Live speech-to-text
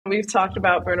We've talked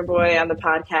about Burna Boy on the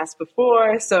podcast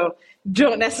before, so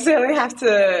don't necessarily have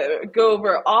to go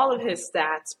over all of his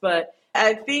stats, but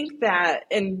I think that,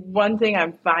 and one thing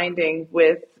I'm finding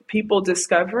with people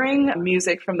discovering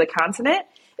music from the continent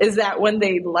is that when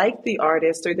they like the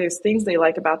artist or there's things they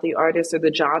like about the artist or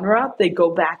the genre, they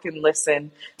go back and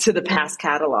listen to the past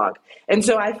catalog. And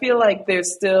so I feel like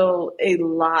there's still a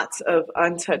lot of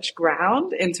untouched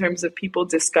ground in terms of people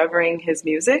discovering his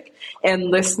music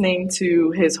and listening to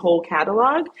his whole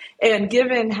catalog. And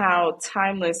given how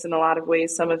timeless in a lot of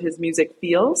ways some of his music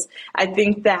feels, I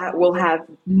think that we'll have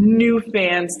new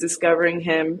fans discovering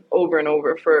him over and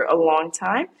over for a long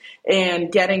time.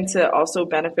 And getting to also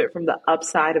benefit from the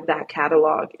upside of that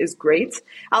catalog is great.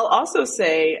 I'll also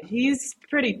say he's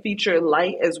pretty feature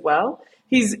light as well.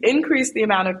 He's increased the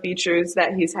amount of features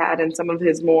that he's had in some of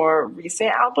his more recent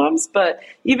albums, but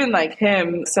even like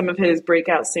him, some of his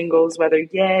breakout singles, whether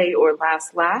Yay or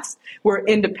Last, were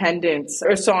independent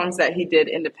or songs that he did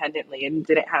independently and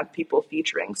didn't have people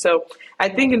featuring. So I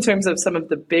think in terms of some of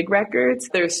the big records,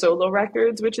 there's solo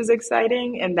records, which is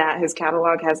exciting, and that his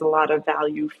catalog has a lot of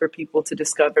value for people to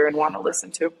discover and want to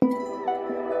listen to.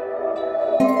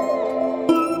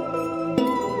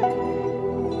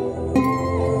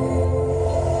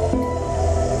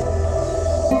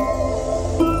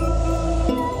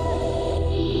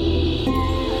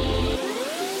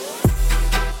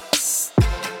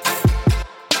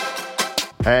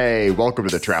 Hey, welcome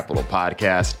to the Trapital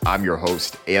Podcast. I'm your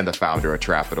host and the founder of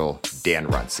Trapital, Dan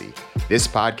Runcie. This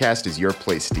podcast is your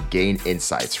place to gain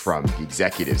insights from the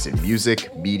executives in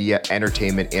music, media,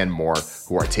 entertainment, and more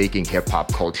who are taking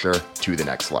hip-hop culture to the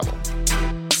next level.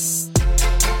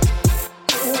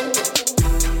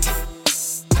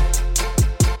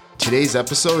 Today's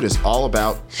episode is all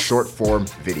about short-form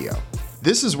video.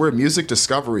 This is where music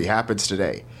discovery happens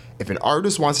today. If an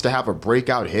artist wants to have a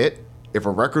breakout hit, if a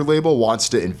record label wants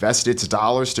to invest its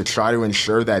dollars to try to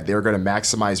ensure that they're going to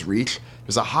maximize reach,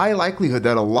 there's a high likelihood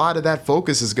that a lot of that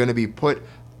focus is going to be put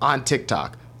on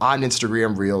TikTok, on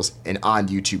Instagram Reels, and on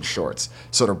YouTube Shorts.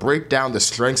 So to break down the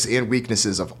strengths and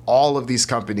weaknesses of all of these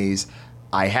companies,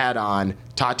 I had on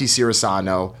Tati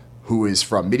Cirisano, who is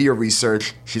from Media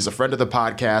Research. She's a friend of the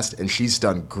podcast, and she's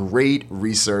done great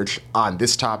research on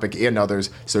this topic and others,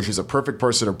 so she's a perfect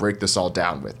person to break this all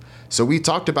down with. So we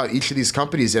talked about each of these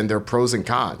companies and their pros and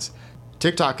cons.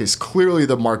 TikTok is clearly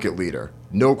the market leader,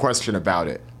 no question about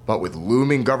it. But with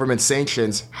looming government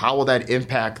sanctions, how will that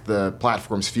impact the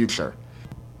platform's future?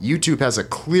 YouTube has a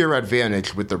clear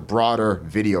advantage with the broader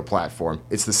video platform.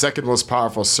 It's the second most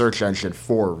powerful search engine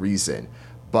for a reason.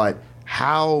 But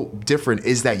how different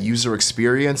is that user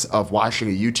experience of watching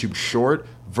a YouTube short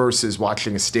versus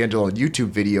watching a standalone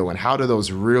YouTube video, and how do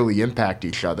those really impact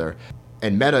each other?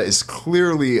 And Meta is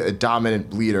clearly a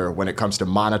dominant leader when it comes to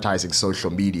monetizing social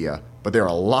media, but there are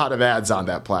a lot of ads on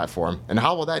that platform, and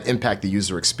how will that impact the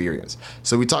user experience?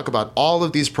 So we talk about all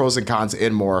of these pros and cons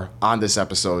and more on this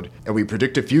episode, and we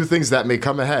predict a few things that may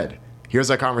come ahead.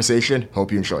 Here's our conversation.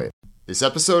 Hope you enjoy it. This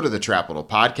episode of the Trapital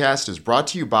Podcast is brought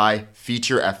to you by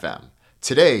Feature FM.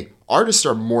 Today, artists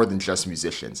are more than just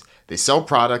musicians. They sell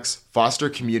products, foster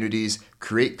communities,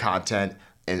 create content,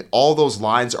 and all those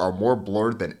lines are more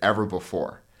blurred than ever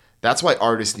before. That's why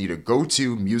artists need a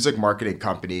go-to music marketing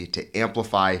company to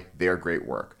amplify their great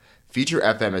work. Feature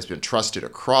FM has been trusted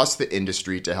across the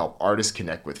industry to help artists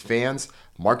connect with fans,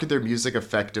 market their music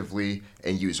effectively,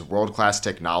 and use world-class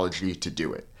technology to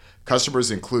do it. Customers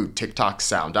include TikTok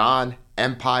Sound On,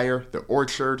 Empire, The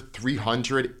Orchard,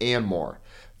 300, and more.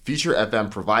 Feature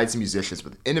FM provides musicians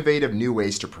with innovative new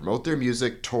ways to promote their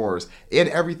music, tours, and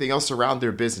everything else around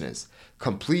their business,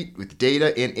 complete with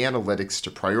data and analytics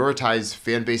to prioritize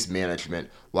fan base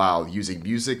management while using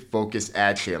music-focused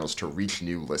ad channels to reach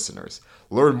new listeners.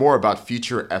 Learn more about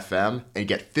Feature FM and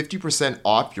get 50%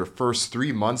 off your first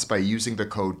 3 months by using the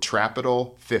code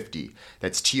TRAPITAL50.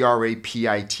 That's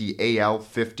TRAPITAL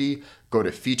 50. Go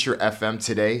to Feature FM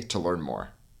today to learn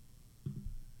more.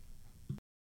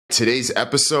 Today's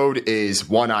episode is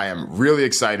one I am really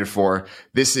excited for.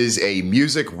 This is a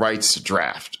music rights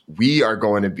draft. We are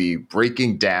going to be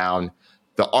breaking down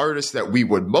the artists that we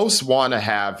would most want to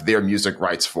have their music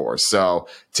rights for. So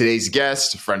today's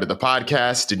guest, friend of the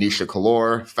podcast, Denisha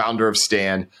Kuhlor, founder of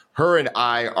Stan. Her and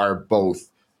I are both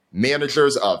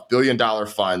managers of billion-dollar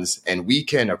funds, and we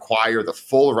can acquire the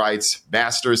full rights,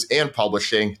 masters, and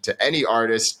publishing to any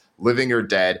artist, living or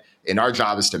dead. And our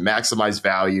job is to maximize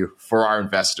value for our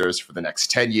investors for the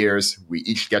next 10 years. We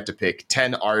each get to pick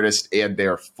 10 artists and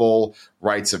their full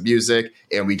rights of music,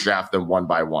 and we draft them one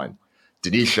by one.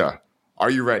 Denisha,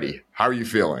 are you ready? How are you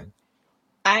feeling?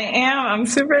 I am. I'm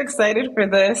super excited for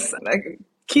this. I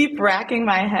keep racking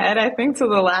my head, I think, to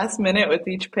the last minute with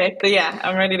each pick. But yeah,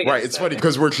 I'm ready to get Right. It's funny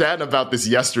because we're chatting about this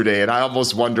yesterday, and I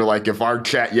almost wonder, like, if our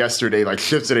chat yesterday, like,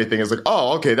 shifts anything. It's like,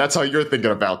 oh, okay, that's how you're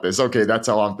thinking about this. Okay, that's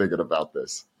how I'm thinking about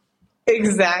this.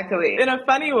 Exactly. In a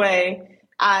funny way,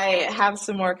 I have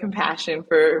some more compassion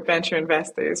for venture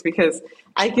investors because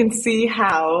I can see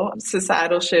how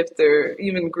societal shift or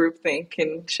even groupthink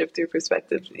can shift your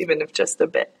perspective, even if just a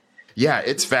bit. Yeah,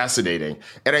 it's fascinating.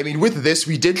 And I mean, with this,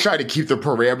 we did try to keep the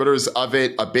parameters of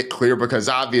it a bit clear because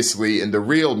obviously in the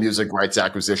real music rights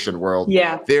acquisition world,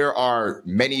 Yeah. there are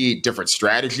many different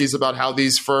strategies about how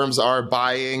these firms are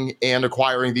buying and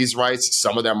acquiring these rights.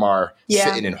 Some of them are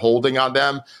sitting and holding on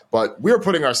them, but we're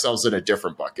putting ourselves in a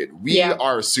different bucket. We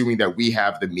are assuming that we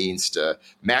have the means to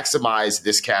maximize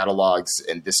this catalog's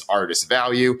and this artist's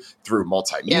value through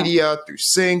multimedia, through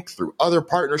sync, through other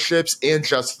partnerships, and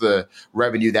just the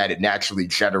revenue that it naturally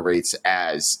generates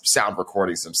as sound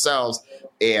recordings themselves.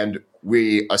 And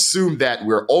we assume that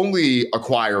we're only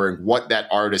acquiring what that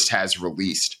artist has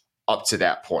released up to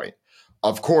that point.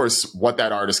 Of course, what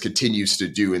that artist continues to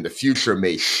do in the future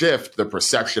may shift the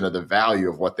perception of the value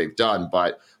of what they've done,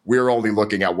 but we're only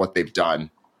looking at what they've done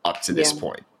up to this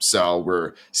point. So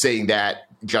we're saying that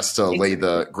just to lay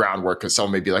the groundwork, because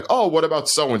someone may be like, oh, what about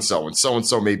so-and-so? And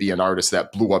so-and-so may be an artist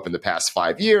that blew up in the past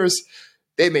 5 years.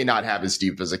 They may not have as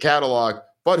deep as a catalog,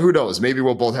 but who knows? Maybe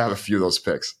we'll both have a few of those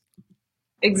picks.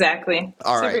 Exactly.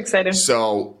 All Super right. excited.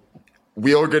 So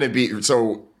we are going to be,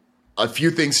 so a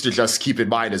few things to just keep in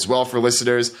mind as well for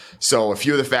listeners. So a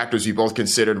few of the factors we both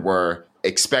considered were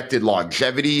expected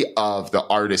longevity of the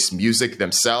artist's music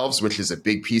themselves, which is a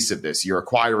big piece of this. You're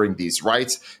acquiring these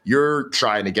rights. You're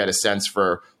trying to get a sense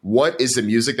for what is the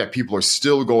music that people are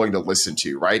still going to listen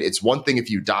to, right? It's one thing if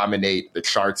you dominate the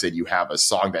charts and you have a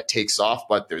song that takes off,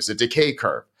 but there's a decay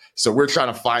curve. So we're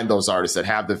trying to find those artists that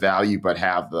have the value, but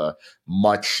have the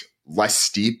much less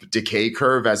steep decay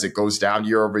curve as it goes down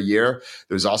year over year.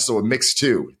 There's also a mix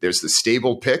too. There's the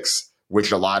stable picks,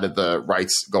 which a lot of the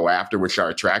rights go after, which are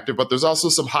attractive, but there's also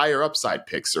some higher upside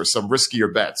picks or some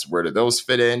riskier bets. Where do those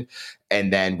fit in?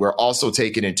 And then we're also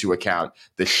taking into account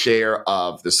the share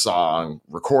of the song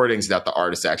recordings that the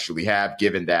artists actually have,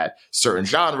 given that certain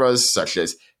genres such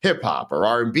as hip hop or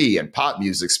R&B and pop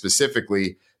music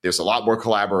specifically, there's a lot more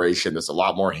collaboration. There's a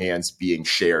lot more hands being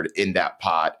shared in that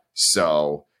pot.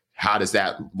 So how does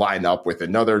that line up with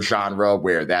another genre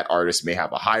where that artist may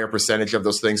have a higher percentage of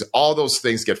those things? All those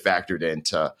things get factored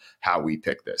into how we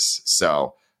pick this.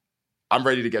 So I'm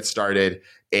ready to get started,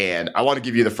 and I want to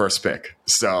give you the first pick.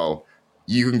 So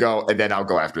you can go, and then I'll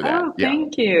go after that. Oh,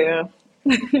 thank you.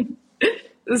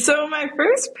 So my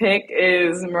first pick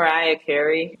is Mariah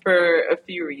Carey for a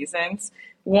few reasons.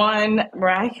 One,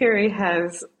 Mariah Carey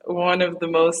has one of the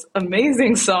most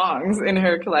amazing songs in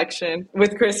her collection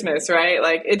with Christmas, right?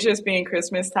 Like, it just being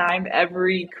Christmas time,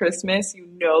 every Christmas, you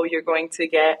know you're going to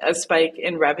get a spike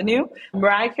in revenue.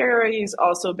 Mariah Carey has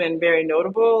also been very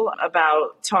notable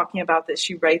about talking about that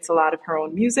she writes a lot of her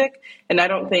own music. And I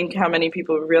don't think how many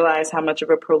people realize how much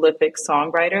of a prolific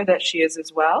songwriter that she is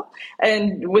as well.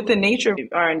 And with the nature of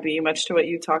R&B, much to what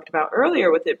you talked about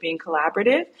earlier with it being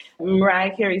collaborative,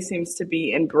 Mariah Carey seems to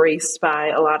be embraced by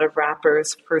a lot of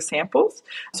rappers for samples.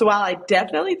 So while I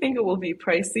definitely think it will be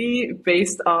pricey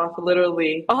based off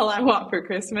literally all I want for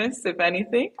Christmas, if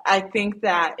anything, I think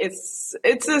that it's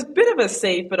a bit of a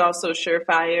safe but also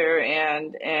surefire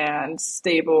and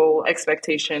stable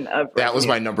expectation of revenue. That was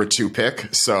my number 2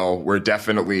 pick, so we're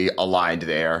definitely aligned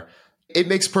there. It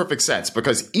makes perfect sense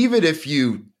because even if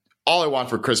all I want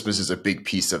for Christmas is a big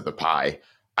piece of the pie,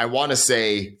 I want to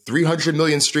say 300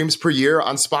 million streams per year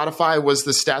on Spotify was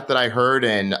the stat that I heard,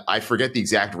 and I forget the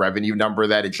exact revenue number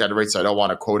that it generates, so I don't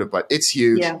want to quote it, but it's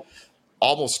huge. Yeah.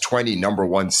 Almost 20 number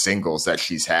one singles that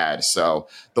she's had. So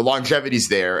the longevity's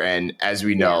there, and as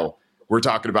we know, we're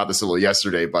talking about this a little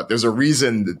yesterday, but there's a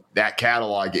reason that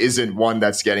catalog isn't one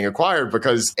that's getting acquired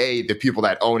because the people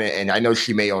that own it, and I know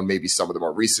she may own maybe some of the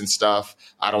more recent stuff.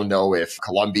 I don't know if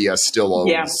Columbia still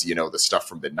owns, the stuff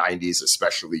from the 90s,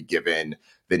 especially given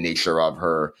the nature of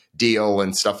her deal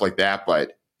and stuff like that.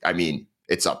 But I mean,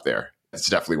 it's up there. It's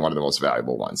definitely one of the most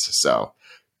valuable ones. So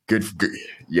good.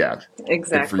 Yeah.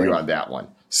 Exactly. Good for you on that one.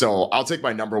 So I'll take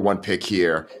my number 1 pick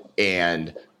here.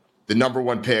 And the number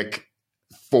 1 pick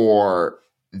for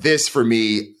this, for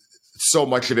me, so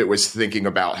much of it was thinking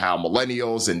about how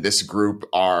millennials and this group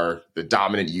are the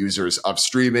dominant users of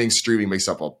streaming. Streaming makes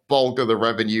up a bulk of the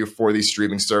revenue for these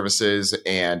streaming services.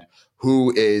 And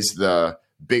who is the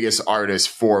biggest artist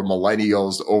for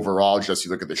millennials overall? Just you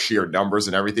look at the sheer numbers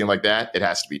and everything like that, it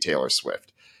has to be Taylor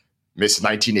Swift. Miss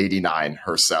 1989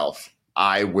 herself.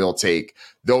 I will take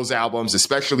those albums,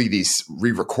 especially these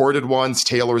re-recorded ones,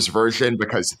 Taylor's version,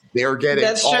 because they're getting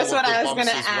That's all just of what the I was bumps going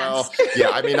to as ask. well. Yeah,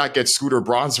 I may not get Scooter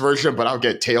Braun's version, but I'll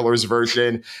get Taylor's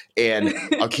version, and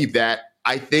I'll keep that.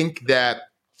 I think that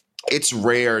it's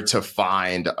rare to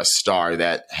find a star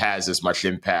that has as much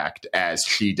impact as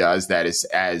she does, that is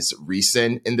as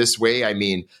recent in this way. I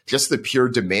mean, just the pure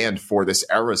demand for this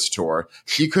Eras tour.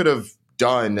 She could have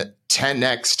done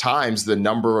 10x times the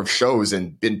number of shows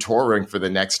and been touring for the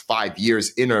next 5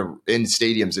 years in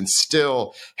stadiums and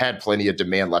still had plenty of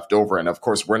demand left over. And of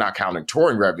course, we're not counting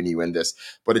touring revenue in this,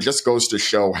 but it just goes to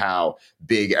show how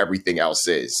big everything else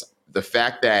is. The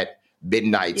fact that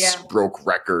Midnight's broke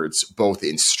records both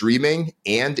in streaming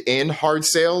and in hard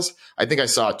sales. I think I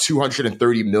saw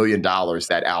 $230 million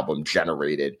that album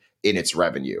generated in its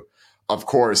revenue. Of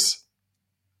course,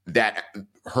 that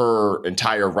her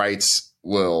entire rights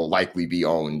will likely be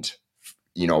owned,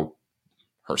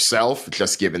 herself,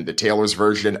 just given the Taylor's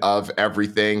version of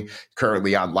everything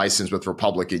currently on license with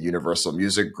Republican Universal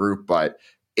Music Group. But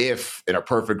if in a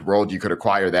perfect world you could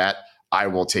acquire that, I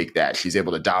will take that. She's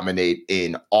able to dominate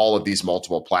in all of these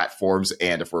multiple platforms.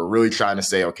 And if we're really trying to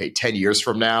say, okay, 10 years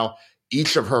from now,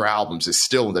 each of her albums is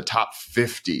still in the top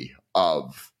 50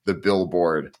 of the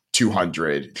Billboard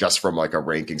 200, just from like a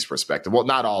rankings perspective. Well,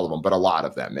 not all of them, but a lot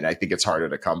of them. And I think it's harder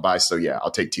to come by. So yeah,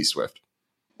 I'll take T Swift.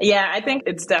 Yeah, I think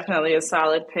it's definitely a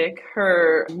solid pick.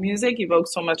 Her music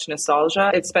evokes so much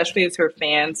nostalgia, especially as her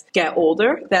fans get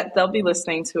older, that they'll be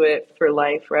listening to it for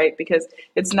life, right? Because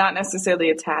it's not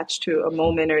necessarily attached to a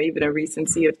moment or even a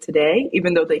recency of today,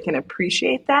 even though they can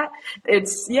appreciate that.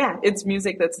 It's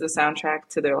music that's the soundtrack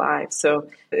to their lives. So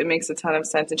it makes a ton of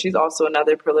sense. And she's also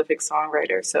another prolific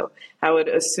songwriter. So I would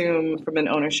assume from an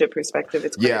ownership perspective,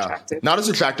 it's quite attractive. Not as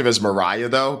attractive as Mariah,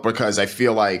 though, because I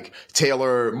feel like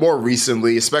Taylor more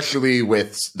recently, especially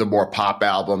with the more pop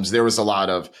albums, there was a lot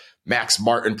of Max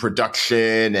Martin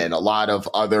production and a lot of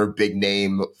other big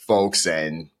name folks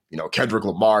and, Kendrick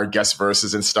Lamar guest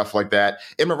verses and stuff like that.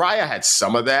 And Mariah had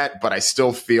some of that, but I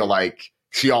still feel like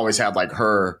she always had like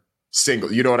her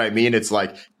single. You know what I mean? It's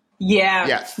like,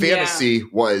 Fantasy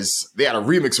was, they had a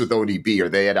remix with ODB or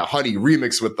they had a Honey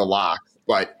remix with The Lock,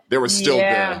 but there was still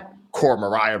the core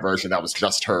Mariah version that was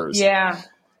just hers. Yeah,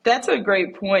 that's a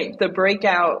great point. The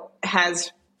breakout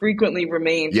has frequently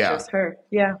remained just her.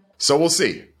 Yeah. So we'll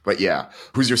see. But yeah,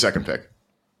 who's your second pick?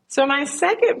 So my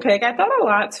second pick, I thought a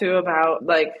lot too about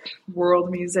like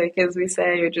world music, as we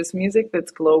say, or just music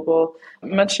that's global.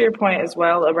 Much to your point as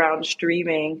well around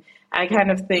streaming. I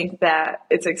kind of think that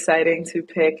it's exciting to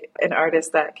pick an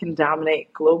artist that can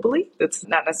dominate globally. That's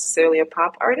not necessarily a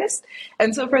pop artist.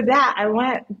 And so for that, I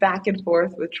went back and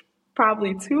forth with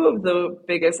probably two of the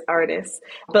biggest artists,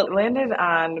 but landed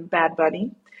on Bad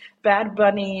Bunny. Bad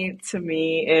Bunny to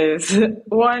me is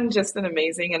one, just an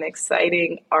amazing and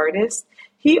exciting artist.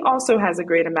 He also has a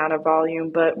great amount of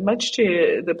volume, but much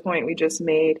to the point we just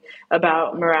made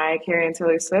about Mariah Carey and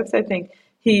Taylor Swift, I think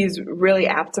he's really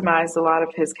optimized a lot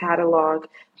of his catalog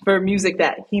for music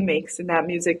that he makes and that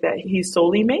music that he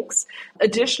solely makes.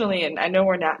 Additionally, and I know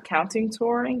we're not counting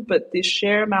touring, but the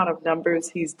sheer amount of numbers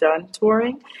he's done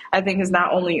touring, I think has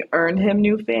not only earned him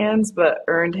new fans, but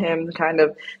earned him kind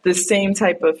of the same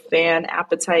type of fan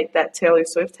appetite that Taylor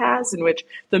Swift has, in which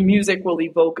the music will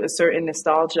evoke a certain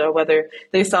nostalgia, whether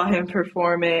they saw him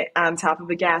perform it on top of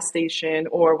a gas station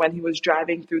or when he was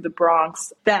driving through the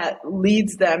Bronx, that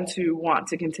leads them to want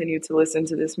to continue to listen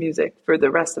to this music for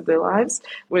the rest of their lives,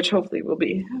 which hopefully will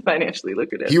be financially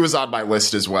lucrative. He was on my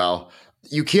list as well.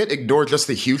 You can't ignore just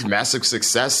the huge, massive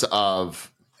success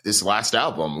of this last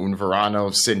album, Un Verano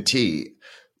Sin Ti.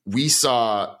 We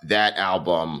saw that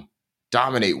album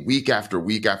dominate week after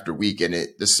week after week, and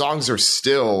the songs are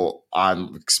still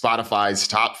on Spotify's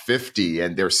top 50,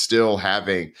 and they're still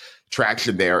having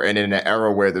traction there. And in an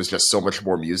era where there's just so much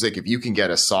more music, if you can get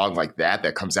a song like that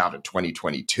comes out in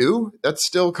 2022 that's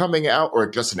still coming out, or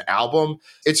just an album,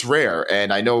 it's rare.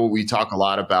 And I know we talk a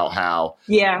lot about how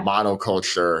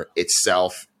monoculture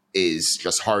itself is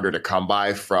just harder to come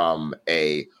by from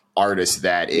a artist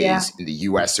that is in the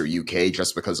US or UK,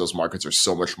 just because those markets are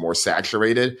so much more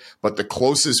saturated. But the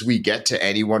closest we get to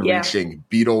anyone reaching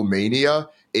Beatlemania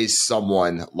is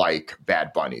someone like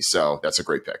Bad Bunny. So that's a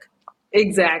great pick.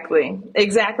 Exactly.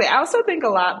 I also think a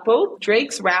lot, both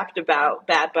Drake's rapped about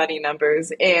Bad Bunny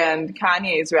numbers and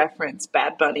Kanye's referenced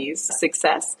Bad Bunny's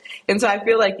success. And so I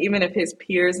feel like even if his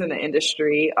peers in the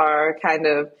industry are kind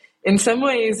of, in some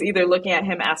ways, either looking at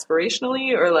him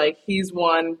aspirationally or like he's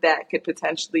one that could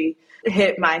potentially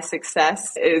hit my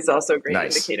success, is also a great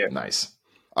indicator. Nice.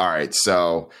 All right.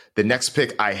 So the next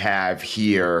pick I have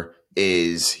here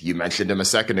is, you mentioned him a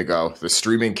second ago, the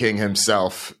streaming king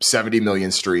himself, 70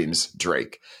 million streams,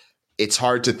 Drake. It's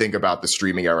hard to think about the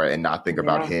streaming era and not think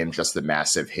about him, just the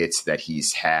massive hits that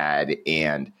he's had.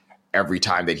 And every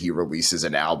time that he releases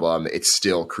an album, it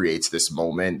still creates this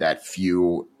moment that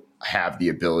few have the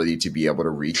ability to be able to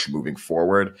reach moving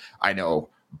forward. I know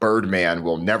Birdman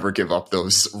will never give up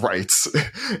those rights,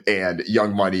 and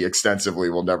Young Money extensively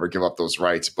will never give up those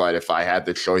rights. But if I had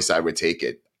the choice, I would take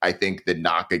it. I think the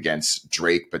knock against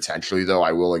Drake potentially, though,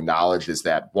 I will acknowledge, is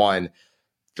that one,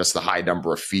 just the high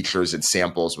number of features and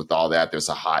samples. With all that, there's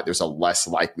a less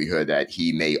likelihood that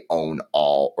he may own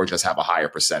all or just have a higher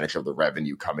percentage of the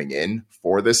revenue coming in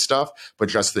for this stuff. But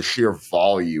just the sheer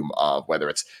volume of whether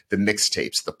it's the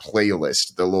mixtapes, the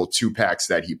playlist, the little 2-packs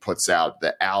that he puts out,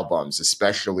 the albums,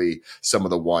 especially some of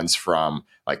the ones from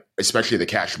especially the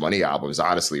Cash Money albums,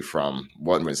 honestly, from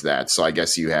when was that? So I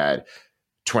guess you had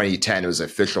 2010, it was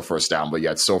official first album, but you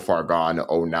had So Far Gone,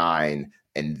 09,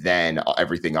 and then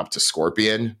everything up to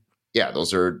Scorpion. Yeah,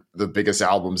 those are the biggest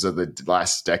albums of the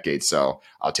last decade. So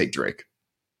I'll take Drake.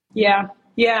 Yeah.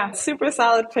 Super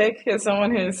solid pick as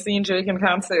someone who's seen Drake in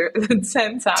concert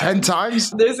 10 times. 10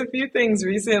 times? There's a few things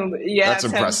recently. Yeah, that's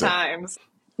 10 impressive. times.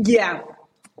 Yeah.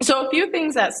 So a few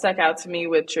things that stuck out to me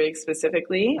with Drake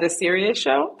specifically, the Sirius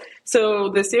show. So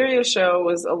the Sirius show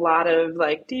was a lot of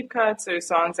deep cuts or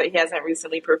songs that he hasn't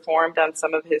recently performed on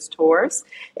some of his tours.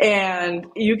 And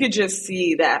you could just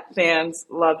see that fans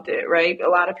loved it, right? A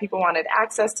lot of people wanted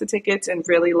access to tickets and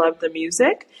really loved the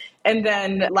music. And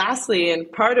then lastly,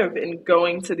 and part of in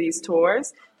going to these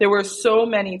tours, there were so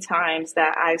many times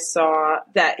that I saw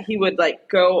that he would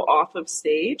go off of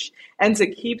stage, and to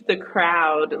keep the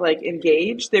crowd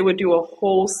engaged, they would do a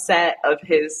whole set of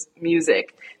his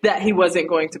music that he wasn't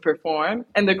going to perform,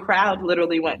 and the crowd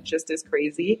literally went just as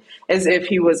crazy as if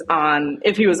he was on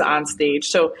stage.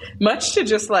 So much to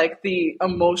just the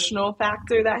emotional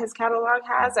factor that his catalog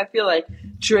has, I feel like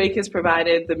Drake has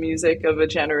provided the music of a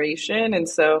generation, and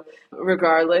so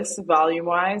regardless,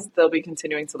 volume-wise, they'll be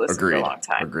continuing to listen for a long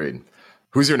time. Agreed.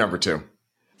 Who's your number 2?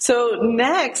 So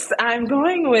next, I'm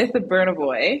going with Burna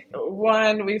Boy.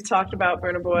 One, we've talked about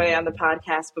Burna Boy on the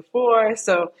podcast before,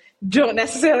 so don't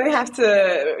necessarily have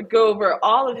to go over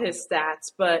all of his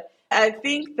stats, but I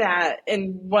think that,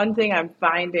 and one thing I'm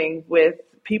finding with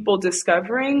people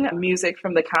discovering music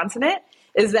from the continent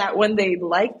is that when they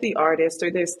like the artist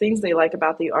or there's things they like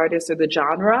about the artist or the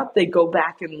genre, they go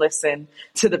back and listen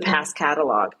to the past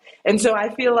catalog. And so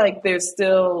I feel like there's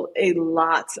still a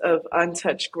lot of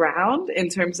untouched ground in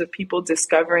terms of people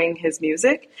discovering his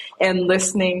music and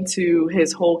listening to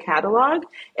his whole catalog.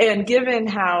 And given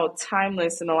how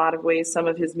timeless in a lot of ways some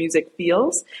of his music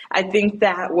feels, I think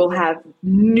that we'll have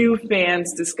new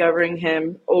fans discovering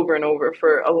him over and over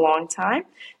for a long time.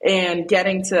 And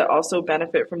getting to also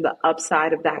benefit from the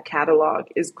upside of that catalog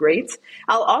is great.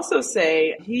 I'll also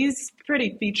say he's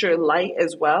pretty feature light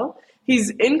as well.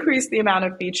 He's increased the amount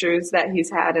of features that he's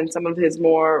had in some of his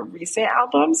more recent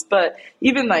albums, but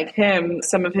even like him,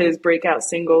 some of his breakout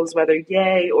singles, whether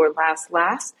Yay or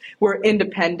Last, were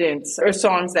independent or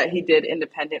songs that he did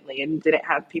independently and didn't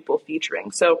have people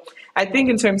featuring. So I think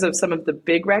in terms of some of the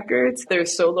big records,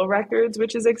 there's solo records,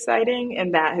 which is exciting,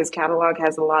 and that his catalog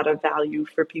has a lot of value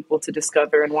for people to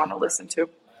discover and want to listen to.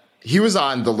 He was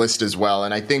on the list as well,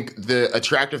 and I think the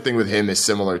attractive thing with him is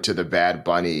similar to the Bad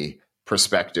Bunny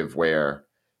perspective, where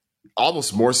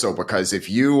almost more so, because if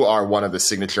you are one of the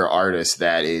signature artists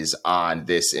that is on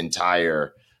this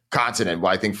entire continent,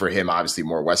 well, I think for him, obviously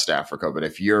more West Africa, but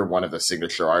if you're one of the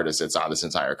signature artists that's on this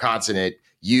entire continent,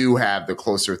 you have the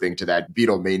closer thing to that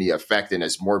Beatlemania effect. And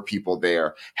as more people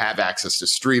there have access to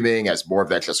streaming, as more of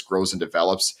that just grows and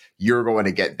develops, you're going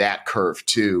to get that curve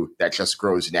too, that just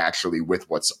grows naturally with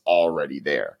what's already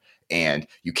there. And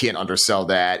you can't undersell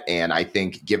that. And I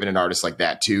think given an artist like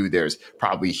that too, there's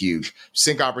probably huge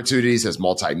sync opportunities as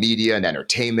multimedia and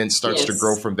entertainment starts to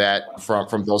grow from that,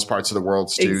 from those parts of the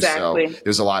world too. Exactly. So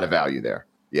there's a lot of value there.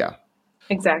 Yeah.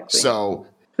 Exactly. So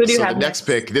who do you have the next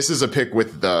pick, this is a pick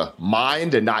with the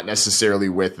mind and not necessarily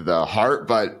with the heart,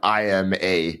 but I am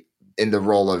in the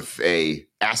role of a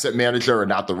asset manager and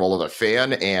not the role of a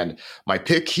fan. And my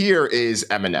pick here is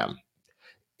Eminem.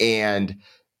 And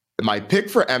my pick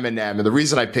for Eminem, and the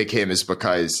reason I pick him is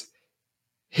because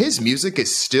his music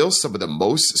is still some of the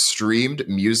most streamed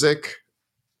music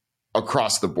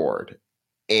across the board.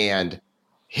 And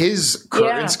his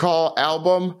Curtains Call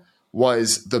album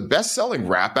was the best-selling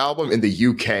rap album in the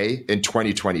UK in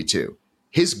 2022.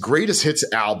 His Greatest Hits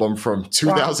album from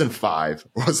 2005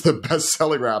 was the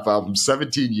best-selling rap album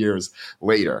 17 years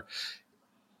later.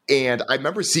 And I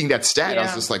remember seeing that stat, and I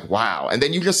was just like, wow. And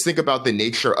then you just think about the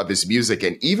nature of his music.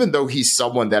 And even though he's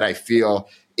someone that I feel,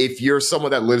 if you're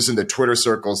someone that lives in the Twitter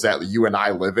circles that you and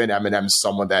I live in, Eminem's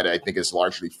someone that I think has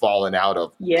largely fallen out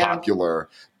of popular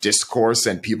discourse,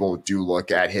 and people do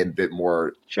look at him a bit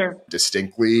more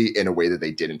distinctly in a way that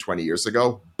they didn't 20 years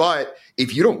ago. But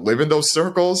if you don't live in those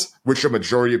circles, which a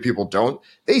majority of people don't,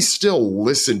 they still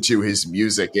listen to his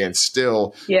music and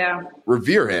still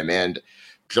revere him. And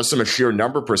just from a sheer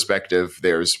number perspective,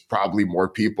 there's probably more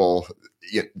people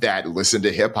that listen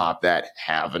to hip hop that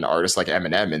have an artist like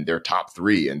Eminem in their top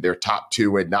 3 and their top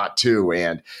 2 and not 2.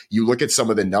 And you look at some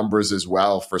of the numbers as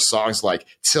well for songs like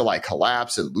Till I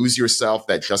Collapse and Lose Yourself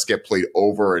that just get played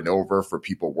over and over for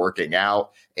people working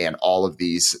out and all of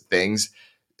these things.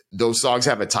 Those songs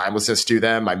have a timelessness to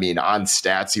them. I mean, on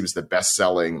stats, he was the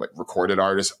best-selling recorded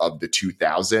artist of the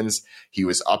 2000s. He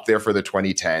was up there for the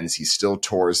 2010s. He still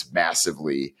tours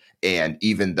massively. And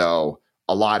even though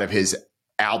a lot of his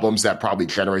albums that probably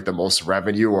generate the most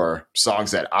revenue are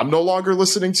songs that I'm no longer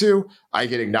listening to, I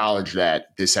can acknowledge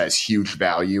that this has huge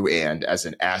value. And as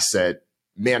an asset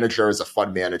manager, as a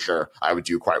fund manager, I would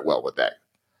do quite well with that,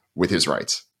 with his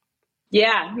rights.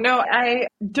 Yeah, no, I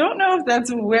don't know if that's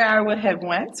where I would have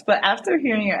went, but after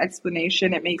hearing your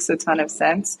explanation, it makes a ton of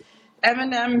sense.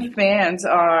 Eminem fans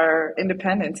are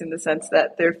independent in the sense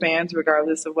that they're fans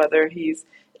regardless of whether he's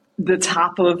the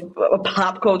top of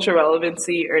pop culture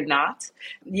relevancy or not.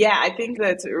 Yeah, I think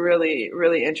that's really,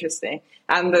 really interesting.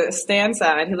 On the Stan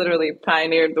side, he literally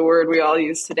pioneered the word we all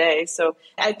use today. So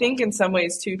I think in some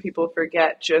ways, too, people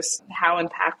forget just how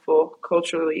impactful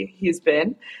culturally he's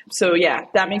been. So yeah,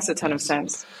 that makes a ton of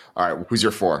sense. All right, who's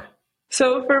your 4?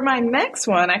 So for my next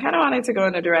one, I kind of wanted to go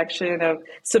in the direction of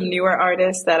some newer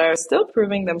artists that are still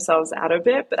proving themselves out a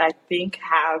bit, but I think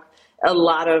have a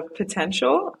lot of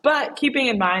potential. But keeping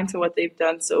in mind to what they've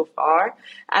done so far,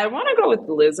 I want to go with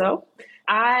Lizzo.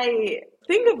 I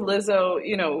think of Lizzo,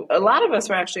 a lot of us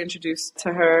were actually introduced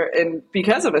to her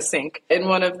because of a sync in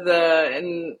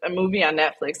in a movie on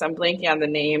Netflix. I'm blanking on the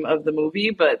name of the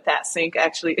movie, but that sync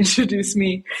actually introduced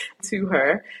me to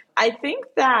her. I think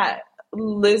that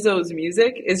Lizzo's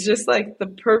music is just like the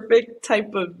perfect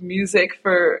type of music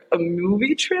for a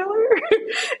movie trailer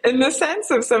in the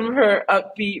sense of some of her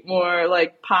upbeat, more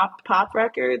like pop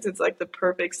records. It's like the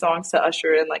perfect songs to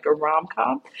usher in like a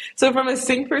rom-com. So from a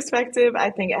sync perspective, I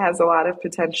think it has a lot of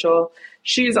potential.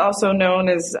 She's also known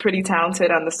as pretty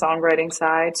talented on the songwriting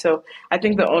side. So I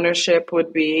think the ownership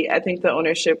would be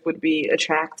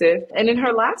attractive. And in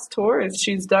her last tours,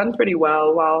 she's done pretty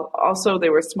well, while also they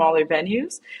were smaller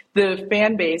venues. The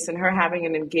fan base and her having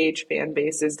an engaged fan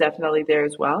base is definitely there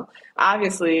as well.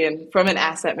 Obviously, and from an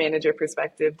asset manager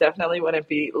perspective, definitely wouldn't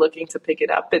be looking to pick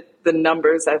it up. But the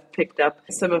numbers I've picked up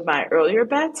some of my earlier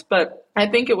bets, but I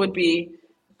think it would be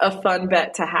a fun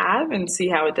bet to have and see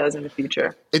how it does in the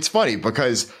future. It's funny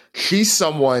because she's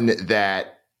someone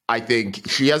that I think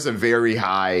she has a very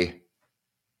high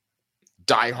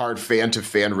diehard fan to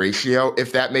fan ratio,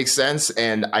 if that makes sense.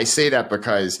 And I say that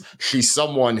because she's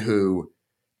someone who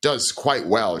does quite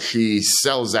well. She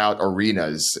sells out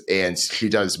arenas and she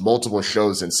does multiple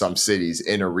shows in some cities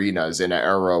in arenas in an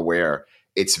era where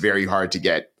it's very hard to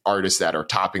get artists that are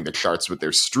topping the charts with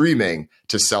their streaming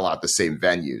to sell out the same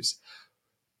venues.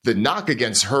 The knock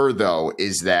against her, though,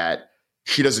 is that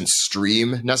she doesn't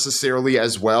stream necessarily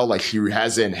as well. Like, she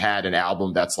hasn't had an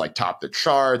album that's like top the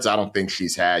charts. I don't think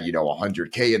she's had,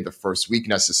 100K in the first week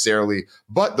necessarily,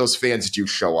 but those fans do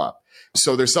show up.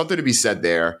 So there's something to be said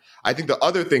there. I think the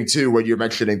other thing, too, when you're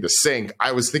mentioning the sync,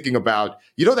 I was thinking about,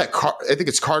 I think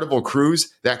it's Carnival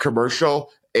Cruise, that commercial.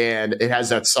 And it has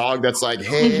that song that's like,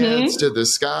 hands to the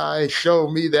sky, show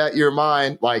me that you're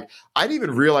mine. Like, I didn't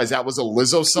even realize that was a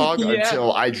Lizzo song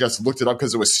until I just looked it up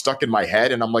because it was stuck in my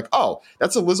head. And I'm like, oh,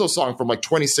 that's a Lizzo song from like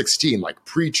 2016, like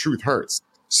pre-Truth Hurts.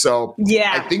 So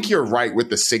I think you're right with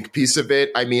the sync piece of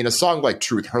it. I mean, a song like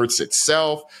Truth Hurts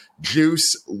itself,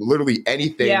 Juice, literally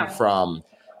anything from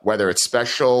whether it's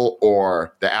Special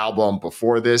or the album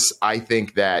before this, I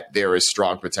think that there is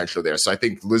strong potential there. So I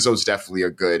think Lizzo's definitely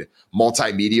a good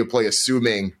multimedia play,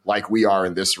 assuming, like we are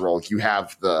in this role, you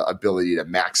have the ability to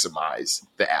maximize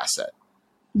the asset.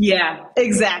 Yeah,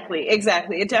 exactly.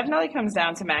 It definitely comes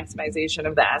down to maximization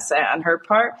of the asset on her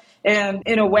part. And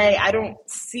in a way, I don't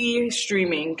see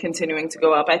streaming continuing to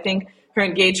go up. I think her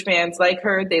engaged fans like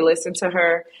her, they listen to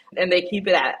her, and they keep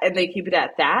it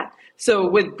at that. So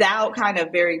without kind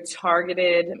of very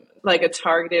targeted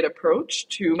approach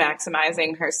to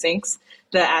maximizing her syncs,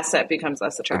 the asset becomes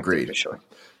less attractive. For sure.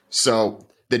 So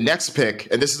the next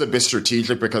pick, and this is a bit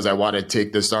strategic because I want to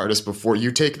take this artist before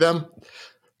you take them,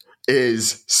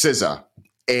 is SZA.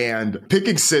 And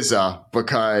picking SZA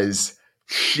because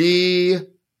she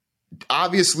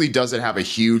obviously doesn't have a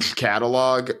huge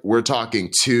catalog. We're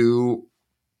talking 2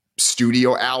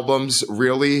 studio albums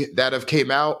really that have came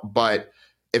out, but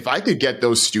if I could get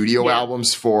those studio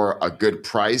albums for a good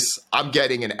price, I'm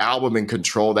getting an album in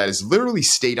Control that has literally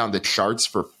stayed on the charts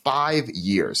for 5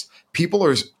 years. People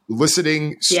are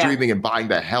listening, streaming, and buying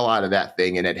the hell out of that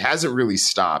thing, and it hasn't really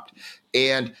stopped.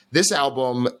 And this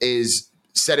album is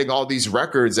setting all these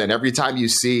records, and every time you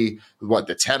see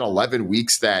the 10, 11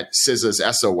 weeks that SZA's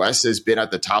SOS has been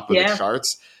at the top of the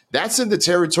charts, that's in the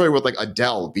territory with like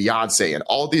Adele, Beyonce, and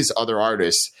all these other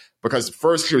artists. Because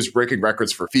first she was breaking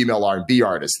records for female R&B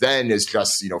artists, then it's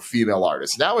just, female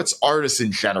artists. Now it's artists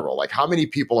in general. Like how many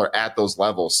people are at those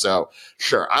levels? So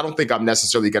sure, I don't think I'm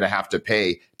necessarily going to have to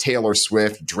pay Taylor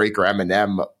Swift, Drake, or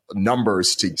Eminem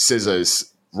numbers to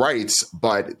SZA's rights,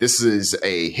 but this is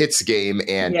a hits game.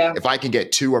 And if I can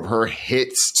get 2 of her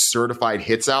hits, certified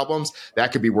hits albums,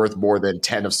 that could be worth more than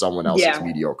 10 of someone else's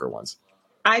mediocre ones.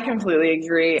 I completely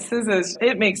agree.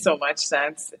 It makes so much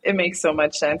sense. It makes so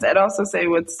much sense. I'd also say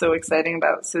what's so exciting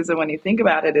about SZA when you think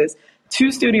about it is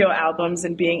 2 studio albums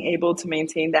and being able to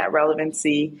maintain that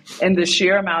relevancy and the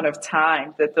sheer amount of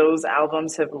time that those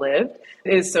albums have lived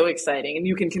is so exciting. And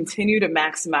you can continue to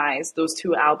maximize those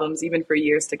 2 albums even for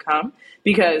years to come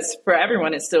because for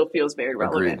everyone, it still feels very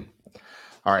relevant. Agreed.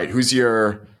 All right.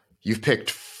 You've picked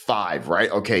 5,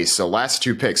 right? Okay. So last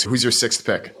 2 picks. Who's your 6th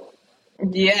pick?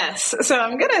 Yes. So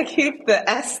I'm going to keep the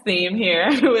S theme here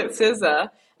with SZA.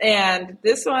 And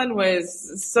this one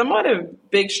was somewhat a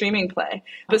big streaming play.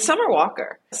 But Summer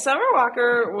Walker. Summer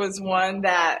Walker was one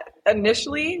that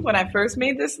initially, when I first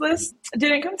made this list,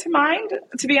 didn't come to mind,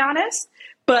 to be honest.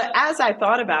 But as I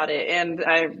thought about it, and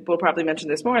I will probably mention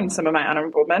this more in some of my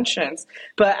honorable mentions,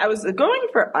 but I was going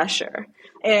for Usher.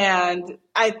 And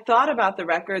I thought about the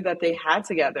record that they had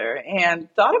together and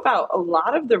thought about a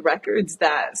lot of the records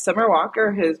that Summer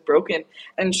Walker has broken.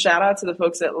 And shout out to the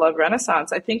folks at Love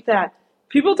Renaissance. I think that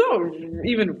people don't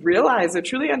even realize or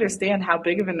truly understand how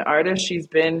big of an artist she's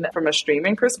been from a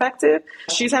streaming perspective.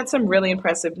 She's had some really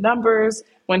impressive numbers.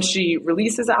 When she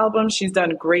releases albums, she's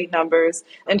done great numbers,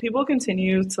 and people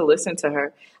continue to listen to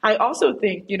her. I also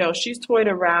think, she's toyed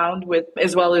around with,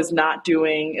 as well as not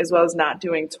doing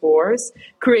tours,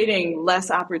 creating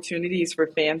less opportunities for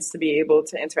fans to be able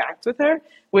to interact with her,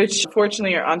 which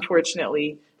fortunately or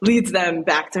unfortunately leads them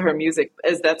back to her music,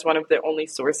 as that's one of the only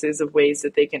sources of ways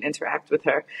that they can interact with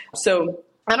her. So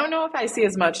I don't know if I see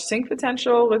as much sync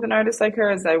potential with an artist like her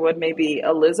as I would maybe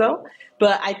a Lizzo,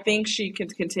 but I think she can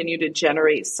continue to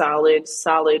generate solid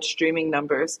streaming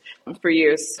numbers for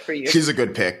years. She's a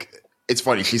good pick. It's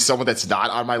funny. She's someone that's not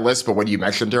on my list, but when you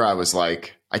mentioned her, I was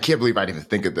like, I can't believe I didn't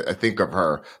think of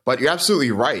her. But you're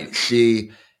absolutely right.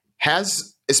 She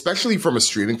has, especially from a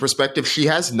streaming perspective, she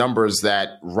has numbers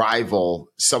that rival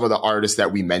some of the artists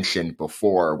that we mentioned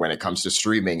before when it comes to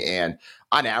streaming. And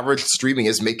on average, streaming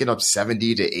is making up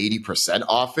 70 to 80%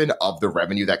 often of the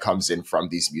revenue that comes in from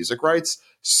these music rights.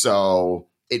 So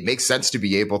it makes sense to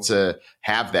be able to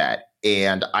have that.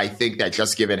 And I think that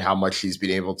just given how much she's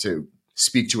been able to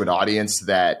speak to an audience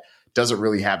that doesn't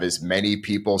really have as many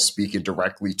people speaking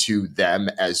directly to them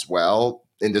as well,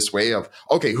 in this way of,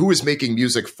 okay, who is making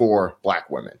music for Black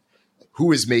women?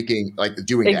 Who is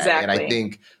doing that? And I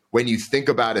think when you think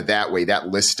about it that way, that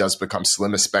list does become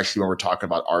slim, especially when we're talking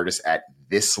about artists at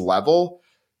this level.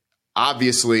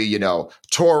 Obviously,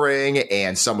 touring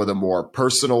and some of the more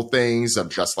personal things of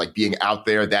just like being out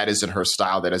there, that isn't her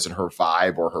style, that isn't her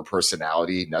vibe or her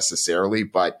personality necessarily,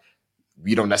 but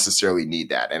you don't necessarily need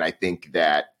that. And I think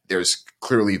that there's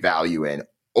clearly value in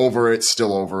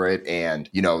still over it, and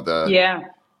the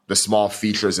small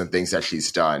features and things that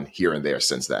she's done here and there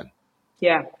since then.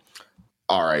 Yeah.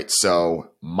 All right,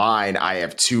 so mine, I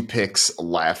have 2 picks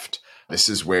left. This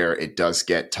is where it does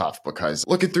get tough because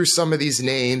looking through some of these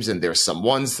names, and there's some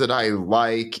ones that I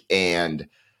like. And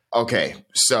okay,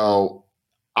 so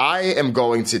I am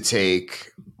going to take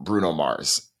Bruno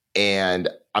Mars, and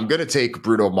I'm going to take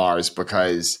Bruno Mars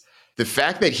because the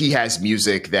fact that he has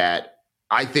music that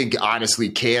I think honestly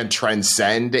can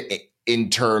transcend in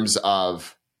terms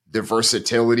of the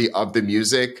versatility of the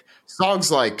music.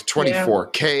 Songs like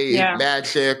 24K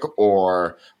Magic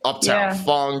or Uptown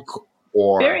Funk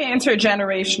or very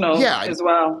intergenerational as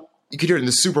well. You could hear it in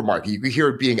the supermarket. You could hear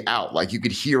it being out. Like you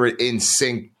could hear it in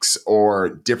syncs or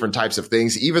different types of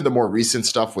things. Even the more recent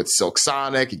stuff with Silk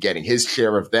Sonic, getting his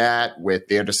share of that with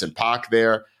Anderson .Paak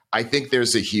there. I think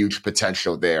there's a huge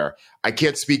potential there. I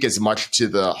can't speak as much to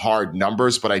the hard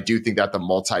numbers, but I do think that the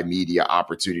multimedia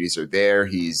opportunities are there.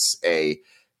 He's a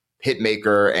hit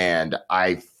maker, and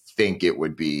I think it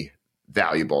would be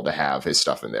valuable to have his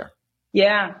stuff in there.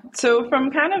 Yeah. So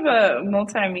from kind of a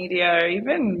multimedia or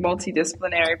even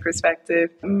multidisciplinary perspective,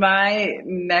 my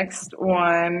next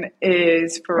one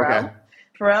is Pharrell. Okay.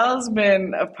 Pharrell's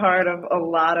been a part of a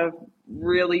lot of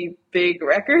really big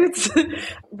records,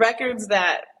 records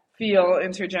that feel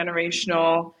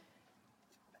intergenerational.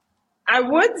 I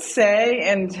would say,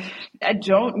 and I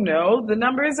don't know the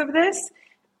numbers of this,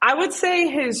 I would say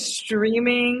his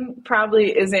streaming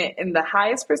probably isn't in the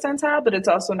highest percentile, but it's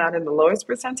also not in the lowest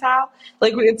percentile.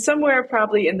 Like it's somewhere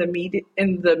probably in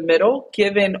the middle,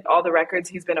 given all the records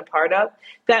he's been a part of.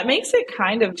 That makes it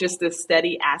kind of just a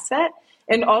steady asset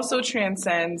and also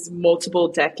transcends multiple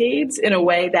decades in a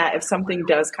way that if something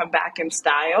does come back in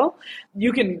style,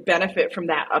 you can benefit from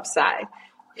that upside.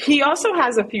 He also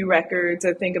has a few records.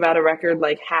 I think about a record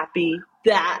like Happy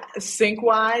that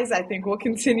sync-wise, I think will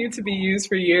continue to be used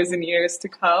for years and years to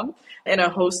come in a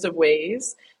host of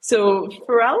ways. So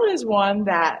Pharrell is one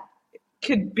that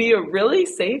could be a really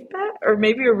safe bet or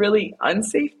maybe a really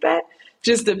unsafe bet,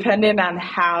 just depending on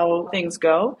how things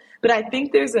go. But I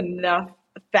think there's enough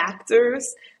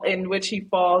factors in which he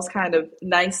falls kind of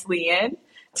nicely in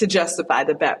to justify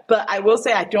the bet. But I will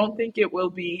say I don't think it will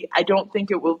be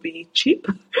cheap,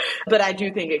 but I do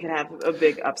think it can have a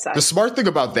big upside. The smart thing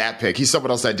about that pick, he's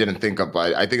someone else I didn't think of,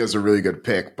 but I think it was a really good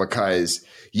pick because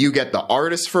you get the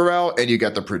artist Pharrell and you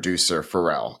get the producer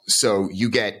Pharrell. So you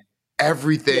get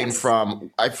everything from,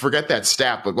 I forget that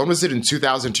stat, but when was it in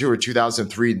 2002 or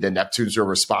 2003? The Neptunes were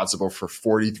responsible for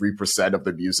 43% of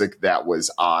the music that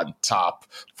was on top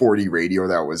 40 radio,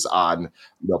 that was on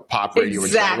pop radio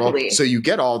in general. So you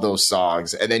get all those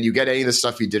songs, and then you get any of the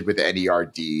stuff he did with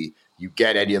NERD. You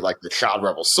get any of like the Child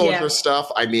Rebel Soldier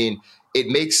stuff. I mean, it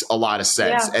makes a lot of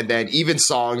sense. And then even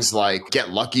songs like Get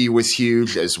Lucky was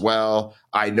huge as well.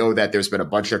 I know that there's been a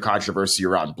bunch of controversy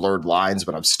around Blurred Lines,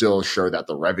 but I'm still sure that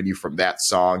the revenue from that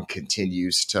song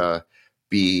continues to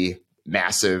be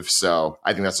massive. So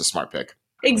I think that's a smart pick.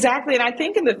 Exactly. And I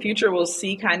think in the future, we'll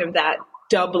see kind of that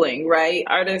doubling, right?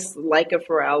 Artists like a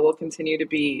Pharrell will continue to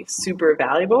be super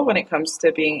valuable when it comes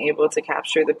to being able to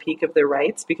capture the peak of their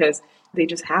rights because they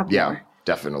just have more. Yeah,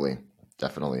 definitely.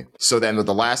 So then with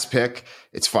the last pick,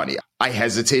 it's funny. I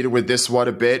hesitated with this one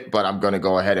a bit, but I'm going to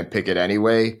go ahead and pick it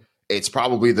anyway. It's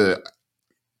probably the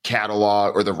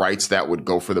catalog or the rights that would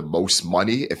go for the most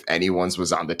money if anyone's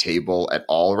was on the table at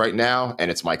all right now, and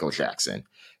it's Michael Jackson.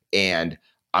 And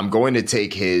I'm going to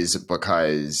take his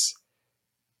because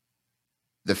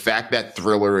the fact that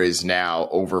Thriller is now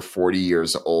over 40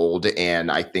 years old,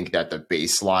 and I think that the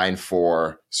baseline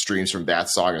for streams from that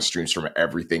song and streams from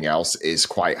everything else is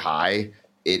quite high.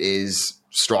 It is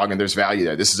strong and there's value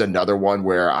there. This is another one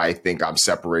where I think I'm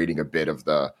separating a bit of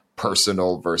the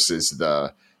personal versus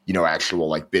the, actual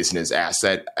like business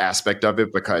asset aspect of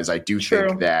it, because I do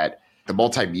think that the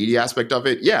multimedia aspect of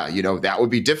it, that would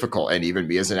be difficult. And even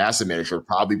me as an asset manager would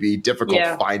probably be difficult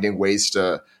finding ways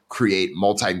to create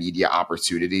multimedia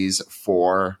opportunities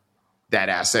for that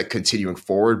asset continuing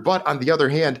forward. But on the other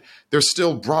hand, there's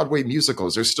still Broadway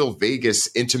musicals. There's still Vegas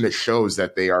intimate shows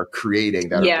that they are creating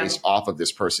that are based off of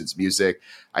this person's music.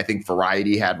 I think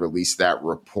Variety had released that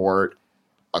report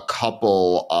a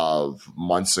couple of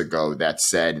months ago that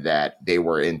said that they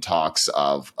were in talks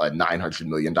of a $900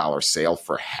 million sale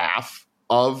for half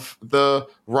of the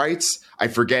rights. I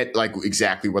forget like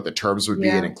exactly what the terms would be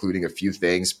and including a few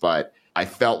things, but I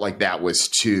felt like that was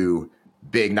too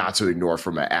big not to ignore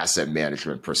from an asset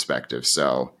management perspective.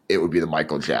 So it would be the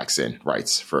Michael Jackson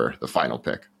rights for the final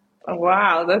pick.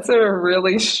 Wow, that's a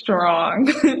really strong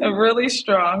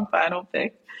final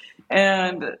pick,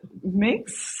 and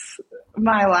makes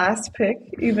my last pick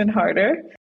even harder.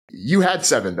 You had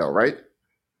 7 though, right?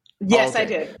 Yes,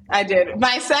 okay. I did.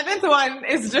 My 7th one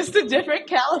is just a different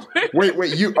caliber.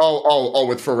 Wait, you,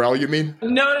 with Pharrell, you mean?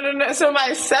 No. So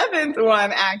my 7th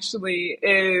one actually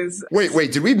is...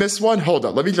 Wait, did we miss one? Hold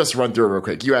on. Let me just run through it real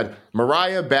quick. You had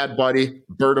Mariah, Bad Bunny,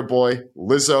 Burna Boy,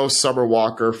 Lizzo, Summer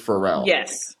Walker, Pharrell.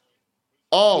 Yes.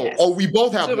 We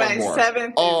both have so one more.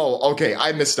 7th okay.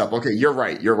 I missed up. Okay, you're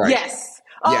right. Yes.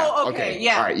 Okay.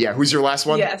 Yeah. All right, yeah. Who's your last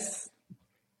one? Yes.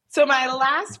 So my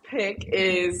last pick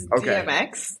is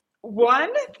DMX. One,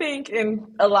 I think in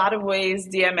a lot of ways,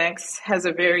 DMX has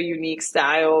a very unique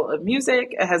style of music.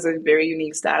 It has a very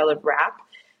unique style of rap.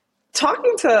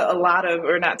 Talking to a lot of,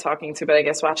 or not talking to, but I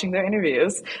guess watching their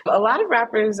interviews, a lot of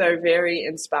rappers are very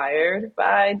inspired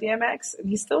by DMX, and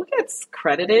he still gets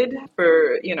credited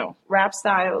for, rap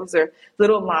styles or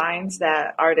little lines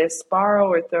that artists borrow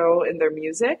or throw in their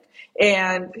music.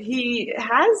 And he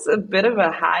has a bit of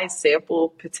a high sample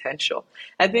potential.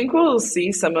 I think we'll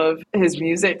see some of his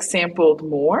music sampled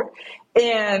more.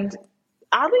 And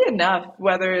oddly enough,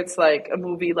 whether it's like a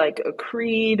movie like a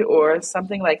Creed or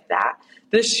something like that,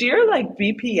 the sheer like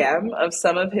BPM of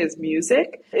some of his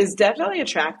music is definitely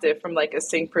attractive from like a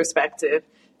sync perspective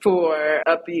for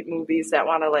upbeat movies that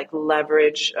want to like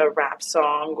leverage a rap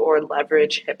song or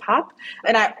leverage hip hop.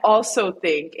 And I also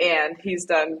think, and he's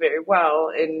done very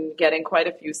well in getting quite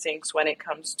a few syncs when it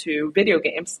comes to video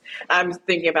games. I'm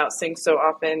thinking about syncs so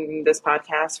often in this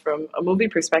podcast from a movie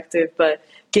perspective, but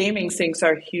gaming syncs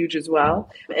are huge as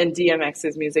well. And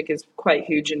DMX's music is quite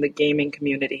huge in the gaming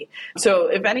community. So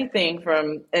if anything,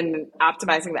 from an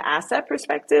optimizing the asset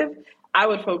perspective, I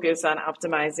would focus on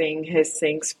optimizing his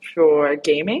syncs for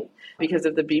gaming because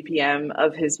of the BPM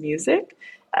of his music.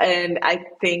 And I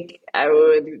think I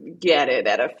would get it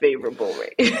at a favorable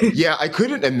rate. Yeah, I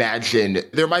couldn't imagine.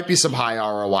 There might be some high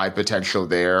ROI potential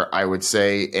there, I would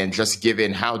say. And just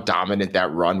given how dominant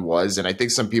that run was, and I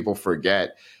think some people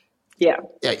forget. Yeah,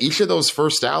 each of those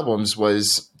first albums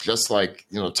was just like,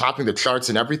 topping the charts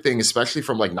and everything, especially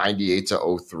from like 98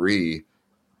 to 03.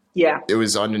 Yeah. It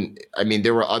was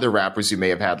there were other rappers who may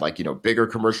have had like, bigger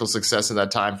commercial success in that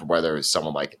time, from whether it's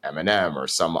someone like Eminem or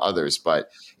some others. But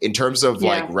in terms of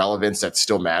like relevance that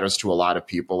still matters to a lot of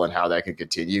people and how that can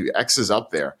continue, X is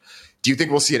up there. Do you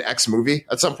think we'll see an X movie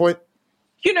at some point?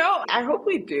 I hope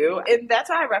we do. And that's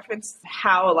why I referenced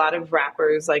how a lot of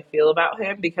rappers like feel about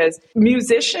him, because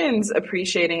musicians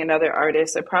appreciating another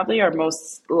artist are probably our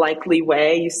most likely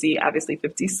way. You see, obviously,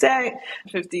 50 Cent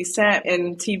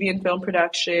in TV and film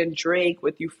production, Drake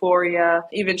with Euphoria,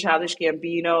 even Childish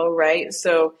Gambino, right?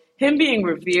 So him being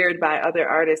revered by other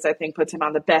artists, I think, puts him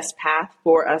on the best path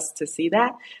for us to see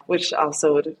that, which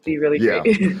also would be really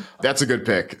great. That's a good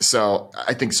pick. So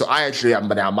I think so. I actually have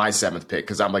now my seventh pick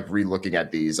because I'm like re-looking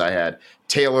at these. I had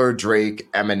Taylor,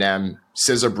 Drake, Eminem,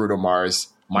 SZA, Bruno Mars,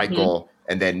 Michael,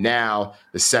 and then now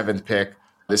the seventh pick.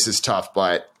 This is tough,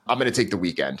 but I'm going to take The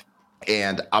Weeknd,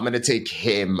 and I'm going to take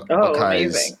him because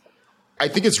amazing. I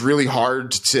think it's really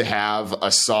hard to have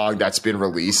a song that's been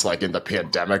released like in the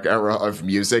pandemic era of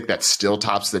music that still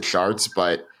tops the charts,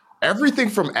 but everything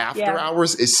from After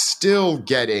Hours is still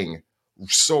getting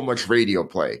so much radio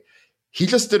play. He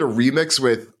just did a remix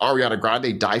with Ariana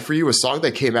Grande, Die For You, a song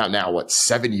that came out now,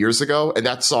 7 years ago? And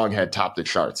that song had topped the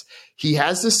charts. He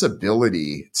has this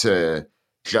ability to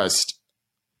just,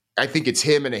 I think it's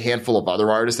him and a handful of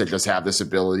other artists that just have this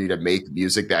ability to make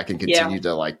music that can continue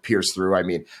to like pierce through. I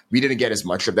mean, we didn't get as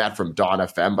much of that from Dawn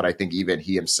FM, but I think even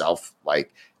he himself,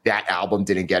 like that album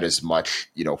didn't get as much,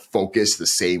 focus the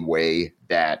same way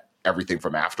that everything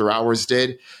from After Hours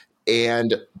did.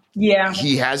 And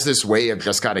he has this way of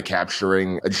just kind of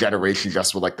capturing a generation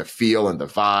just with like the feel and the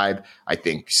vibe. I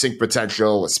think sync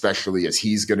potential, especially as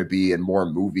he's going to be in more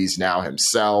movies now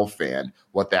himself and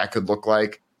what that could look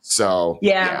like. So,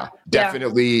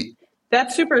 definitely.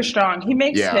 That's super strong. He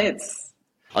makes hits.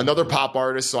 Another pop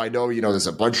artist. So I know, there's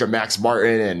a bunch of Max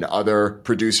Martin and other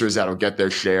producers that'll get their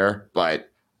share,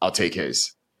 but I'll take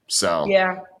his. So,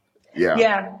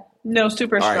 no,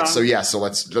 super strong. All right. So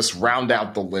let's just round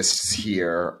out the lists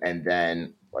here and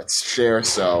then let's share.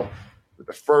 So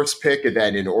the first pick, and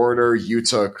then in order, you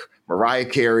took Mariah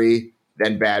Carey,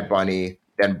 then Bad Bunny,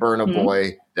 then Burna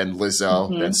Boy, then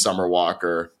Lizzo, then Summer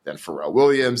Walker, then Pharrell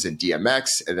Williams and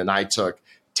DMX. And then I took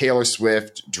Taylor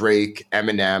Swift, Drake,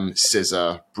 Eminem,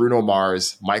 SZA, Bruno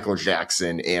Mars, Michael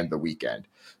Jackson, and The Weeknd.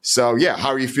 So, how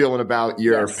are you feeling about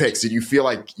your picks? Did you feel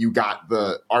like you got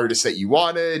the artists that you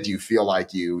wanted? Do you feel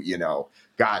like you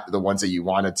got the ones that you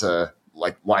wanted to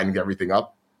like line everything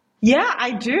up? Yeah,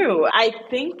 I do. I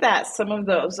think that some of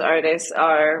those artists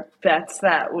are bets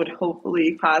that would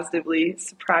hopefully positively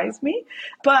surprise me.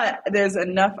 But there's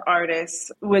enough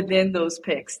artists within those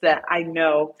picks that I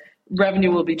know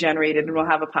revenue will be generated and will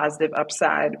have a positive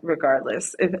upside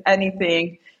regardless. If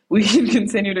anything, we can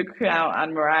continue to count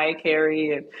on Mariah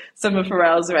Carey and some of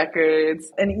Pharrell's records,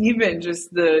 and even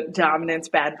just the dominance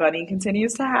Bad Bunny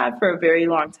continues to have for a very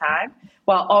long time,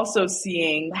 while also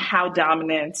seeing how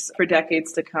dominant for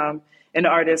decades to come an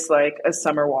artist like a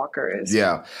Summer Walker is.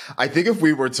 Yeah. I think if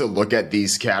we were to look at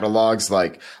these catalogs,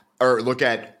 or look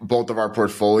at both of our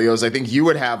portfolios, I think you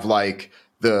would have like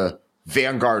the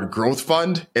Vanguard Growth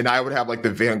Fund and I would have like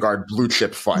the Vanguard Blue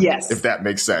Chip Fund, if that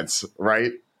makes sense,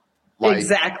 right?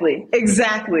 Exactly.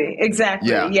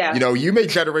 Yeah. You may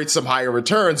generate some higher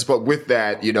returns, but with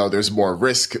that, there's more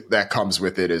risk that comes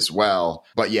with it as well.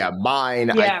 But mine,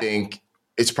 I think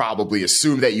it's probably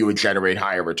assumed that you would generate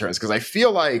higher returns because I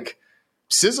feel like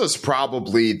SZA's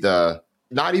probably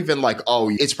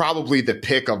it's probably the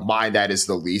pick of mine that is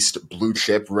the least blue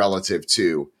chip relative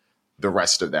to the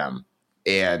rest of them.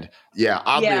 And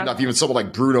oddly enough, even someone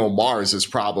like Bruno Mars is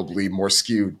probably more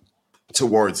skewed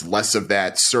towards less of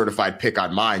that certified pick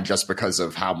on mine just because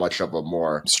of how much of a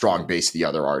more strong base the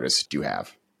other artists do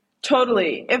have.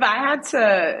 Totally. If I had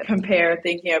to compare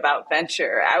thinking about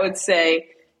venture, I would say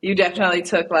you definitely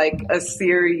took like a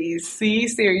Series C,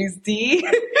 Series D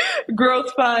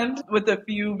growth fund with a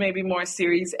few maybe more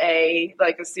Series A,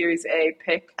 like a Series A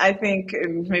pick. I think,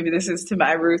 and maybe this is to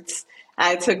my roots,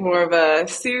 I took more of a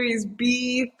Series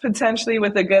B potentially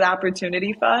with a good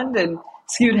opportunity fund and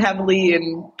skewed heavily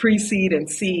in pre-seed and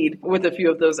seed with a few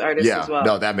of those artists as well.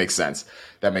 No, that makes sense.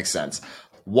 That makes sense.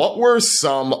 What were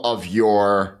some of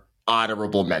your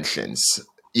honorable mentions?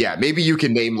 Yeah, maybe you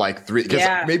can name like three.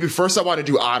 Because maybe first I want to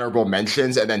do honorable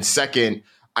mentions, and then second,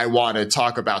 I want to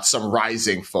talk about some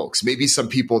rising folks. Maybe some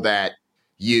people that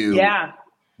you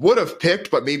would have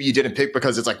picked, but maybe you didn't pick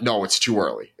because it's like, no, it's too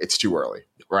early. It's too early,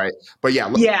 right? But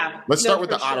let's start with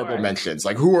the honorable mentions.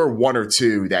 Like, who are one or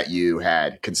two that you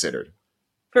had considered?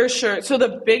 For sure. So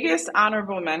the biggest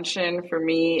honorable mention for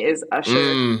me is Usher.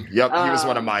 He was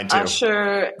one of mine too.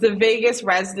 Usher, the Vegas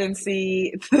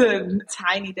residency, the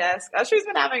Tiny Desk. Usher's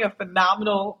been having a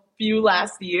phenomenal few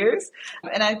last years.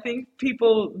 And I think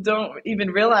people don't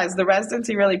even realize the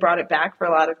residency really brought it back for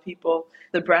a lot of people.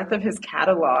 The breadth of his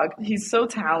catalog. He's so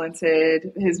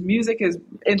talented. His music is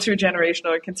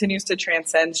intergenerational. It continues to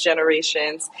transcend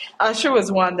generations. Usher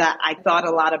was one that I thought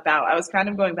a lot about. I was kind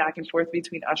of going back and forth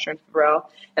between Usher and Pharrell,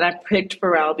 and I picked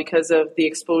Pharrell because of the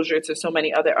exposure to so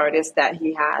many other artists that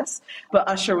he has. But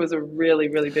Usher was a really,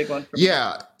 really big one for me.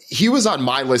 Yeah, he was on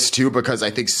my list too because I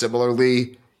think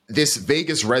similarly, this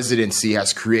Vegas residency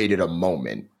has created a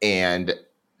moment, and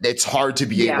it's hard to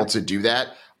be able to do that.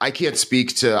 I can't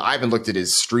speak to, I haven't looked at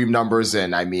his stream numbers.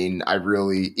 And I mean, I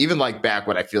really, even like back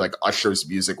when I feel like Usher's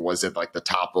music was at like the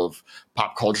top of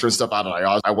pop culture and stuff, I don't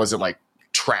know. I wasn't like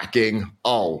tracking,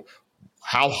 how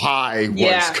high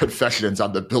was Confessions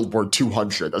on the Billboard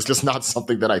 200? That's just not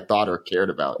something that I thought or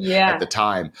cared about at the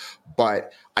time.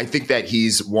 But I think that he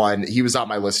was on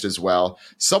my list as well.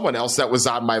 Someone else that was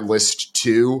on my list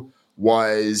too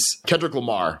was Kendrick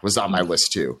Lamar was on my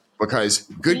list too. Because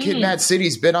Good Kid, Mad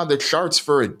City's been on the charts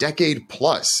for a decade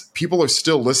plus. People are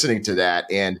still listening to that.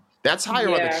 And that's higher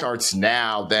on the charts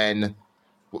now than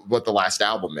what the last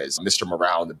album is, Mr.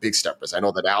 Morale and the Big Steppers. I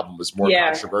know that album was more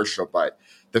controversial, but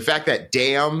the fact that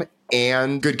Damn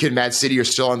and Good Kid, Mad City are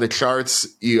still on the charts,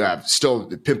 you have still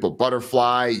the Pimp a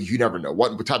Butterfly. You never know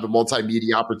what type of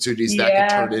multimedia opportunities that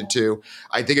could turn into.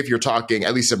 I think if you're talking,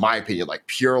 at least in my opinion, like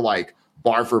pure like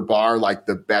bar for bar, like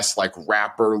the best like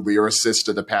rapper lyricist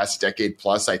of the past decade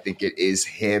plus, I think it is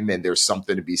him, and there's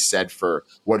something to be said for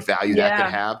what value that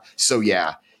could have. So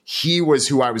he was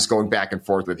who I was going back and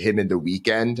forth with, him in The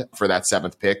Weeknd for that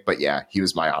 7th pick, but he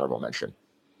was my honorable mention.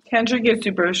 Kendrick is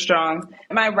super strong.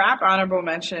 My rap honorable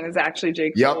mention is actually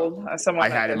J. Cole. Someone I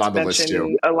had him on the list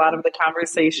too. A lot of the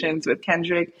conversations with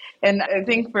Kendrick. And I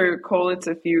think for Cole, it's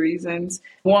a few reasons.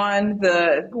 One,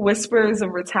 the whispers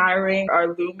of retiring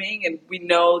are looming, and we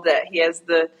know that he has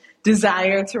the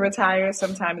desire to retire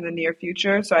sometime in the near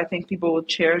future. So I think people will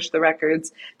cherish the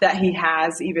records that he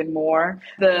has even more.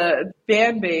 The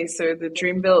fan base, or the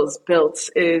Dreamville is built,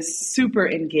 is super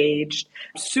engaged,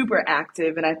 super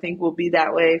active, and I think will be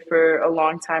that way for a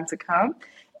long time to come.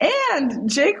 And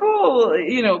J. Cole,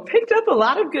 picked up a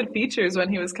lot of good features when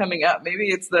he was coming up. Maybe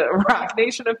it's the Rock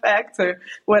Nation effect or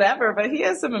whatever, but he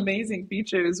has some amazing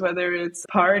features, whether it's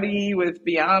Party with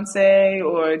Beyonce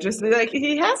or just like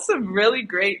he has some really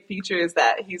great features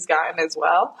that he's gotten as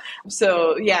well.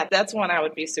 So that's one I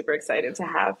would be super excited to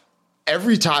have.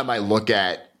 Every time I look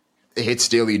at Hits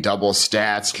Daily Double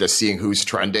stats, just seeing who's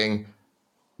trending,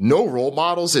 No Role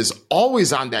Models is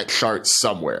always on that chart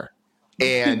somewhere.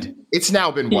 And it's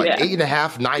now been,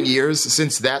 8.5, 9 years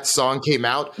since that song came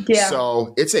out. Yeah.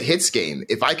 So it's a hits game.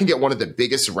 If I can get one of the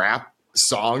biggest rap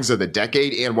songs of the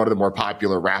decade and one of the more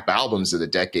popular rap albums of the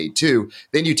decade too,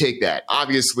 then you take that.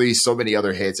 Obviously, so many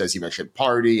other hits, as you mentioned,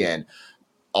 Party and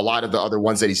a lot of the other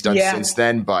ones that he's done since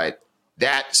then. But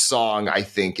that song, I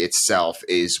think itself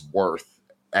is worth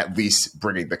at least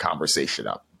bringing the conversation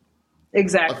up.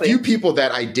 Exactly. A few people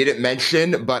that I didn't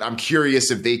mention, but I'm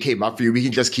curious if they came up for you. We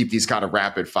can just keep these kind of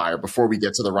rapid fire before we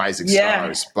get to the rising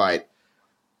stars. But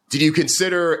did you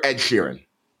consider Ed Sheeran?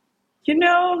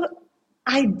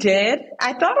 I did.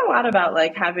 I thought a lot about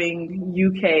like having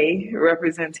UK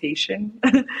representation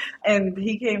and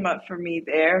he came up for me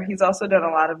there. He's also done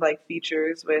a lot of like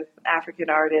features with African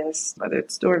artists, whether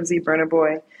it's Stormzy, Burna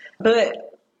Boy.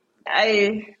 But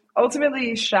I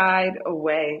ultimately shied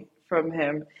away from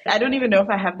him. I don't even know if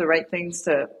I have the right things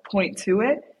to point to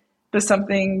it, but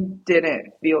something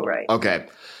didn't feel right. Okay.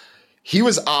 He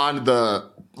was on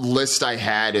the list I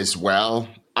had as well.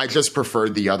 I just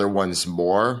preferred the other ones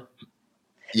more.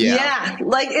 Yeah. Yeah,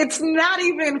 like it's not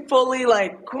even fully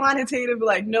like quantitative,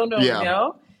 like no, no, Yeah.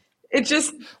 no. It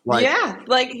just, Like, yeah,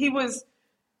 like he was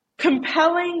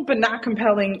compelling, but not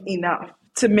compelling enough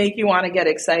to make you want to get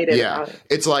excited yeah. about it.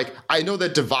 It's like, I know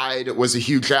that Divide was a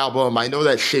huge album. I know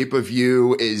that Shape of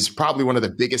You is probably one of the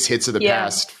biggest hits of the Yeah,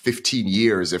 past 15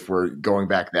 years, if we're going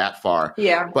back that far.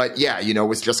 yeah, But yeah, it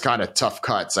was just kind of tough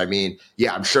cuts. I mean,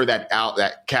 yeah, I'm sure that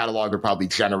catalog would probably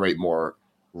generate more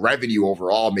revenue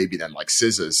overall, maybe than like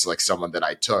SZA's, like someone that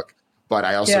I took. But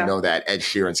I also yeah, know that Ed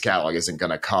Sheeran's catalog isn't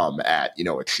going to come at,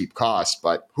 a cheap cost,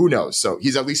 but who knows? So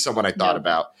he's at least someone I thought no.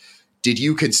 about. Did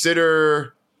you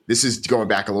consider, this is going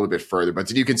back a little bit further, but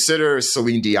did you consider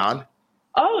Celine Dion?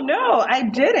 Oh no, I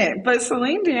didn't. But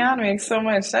Celine Dion makes so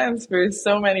much sense for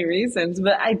so many reasons,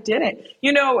 but I didn't.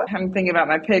 I'm thinking about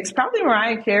my picks. Probably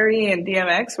Mariah Carey and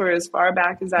DMX were as far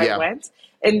back as I Yeah, went.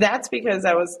 And that's because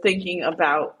I was thinking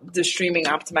about the streaming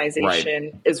right.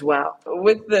 optimization as well.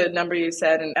 With the number you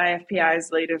said in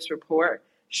IFPI's latest report,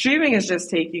 streaming is just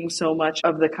taking so much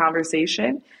of the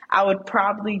conversation. I would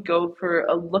probably go for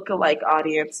a lookalike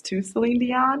audience to Celine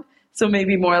Dion. So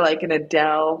maybe more like an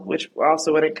Adele, which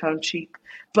also wouldn't come cheap,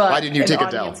 Why but didn't you an take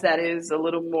audience Adele? that is a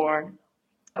little more.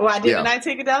 Why didn't Yeah. I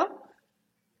take Adele?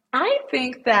 I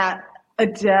think that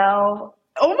Adele,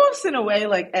 almost in a way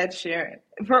like Ed Sheeran,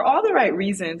 for all the right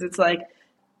reasons, it's like,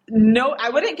 no, I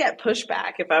wouldn't get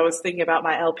pushback if I was thinking about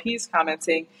my LPs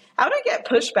commenting. I wouldn't get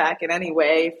pushback in any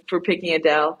way for picking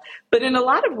Adele. But in a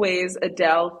lot of ways,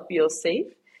 Adele feels safe.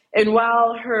 And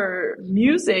while her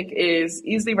music is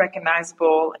easily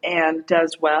recognizable and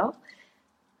does well,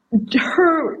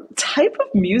 her type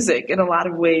of music in a lot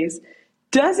of ways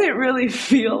doesn't really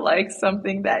feel like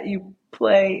something that you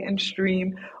play and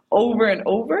stream over and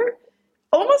over,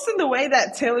 almost in the way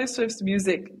that Taylor Swift's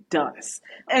music does.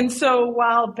 And so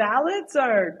while ballads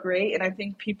are great, and I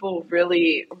think people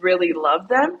really, really love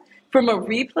them, from a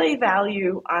replay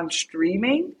value on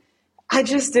streaming, I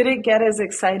just didn't get as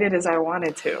excited as I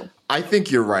wanted to. I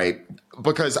think you're right,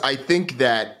 because I think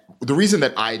that the reason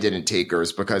that I didn't take her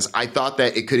is because I thought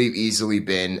that it could have easily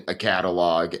been a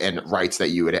catalog and rights that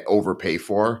you would overpay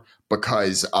for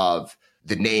because of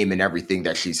the name and everything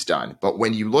that she's done. But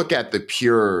when you look at the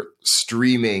pure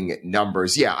streaming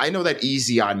numbers, yeah, I know that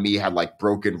Easy on Me had like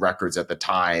broken records at the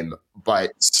time,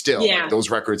 but still, like Yeah. those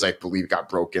records, I believe, got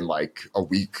broken like a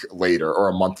week later or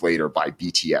a month later by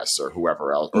BTS or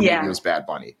whoever else, or maybe it Yeah. was Bad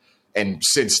Bunny. And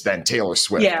since then, Taylor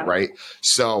Swift, Yeah. right?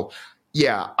 So,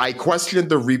 yeah, I questioned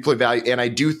the replay value. And I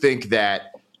do think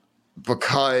that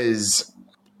because,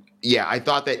 yeah, I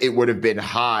thought that it would have been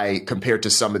high compared to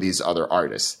some of these other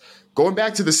artists. Going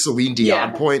back to the Celine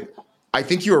Dion Yeah. point, I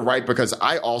think you were right, because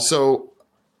I also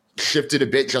shifted a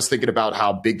bit just thinking about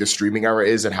how big the streaming era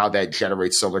is and how that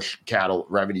generates so much cattle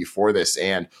revenue for this.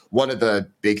 And one of the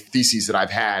big theses that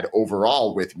I've had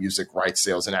overall with music rights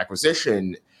sales and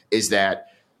acquisition is that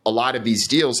a lot of these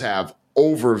deals have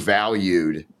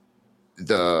overvalued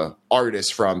the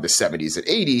artists from the 70s and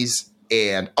 80s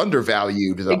and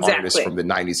undervalued the artists Exactly. from the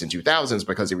 90s and 2000s,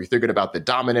 because if you're thinking about the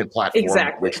dominant platform,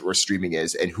 Exactly. which where streaming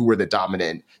is, and who are the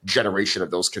dominant generation of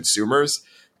those consumers,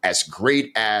 as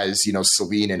great as,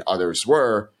 Celine and others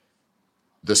were,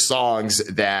 the songs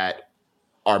that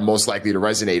are most likely to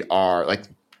resonate are like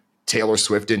Taylor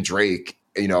Swift and Drake,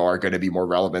 are going to be more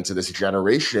relevant to this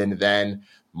generation than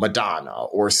Madonna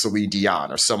or Celine Dion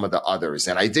or some of the others.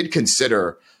 And I did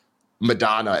consider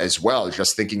Madonna as well,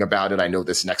 just thinking about it. I know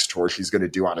this next tour she's going to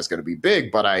do on is going to be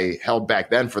big, but I held back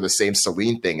then for the same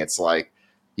Celine thing. It's like,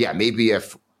 yeah, maybe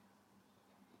if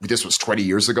this was 20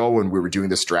 years ago when we were doing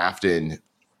this draft in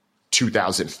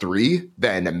 2003,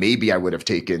 then maybe I would have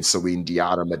taken Celine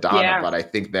Dion or Madonna. Yeah. But I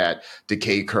think that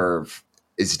decay curve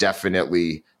is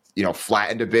definitely,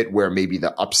 flattened a bit, where maybe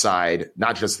the upside,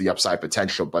 not just the upside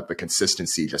potential, but the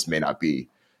consistency just may not be,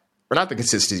 or not the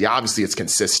consistency. Obviously it's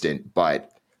consistent,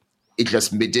 but it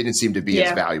didn't seem to be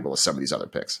as valuable as some of these other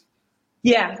picks.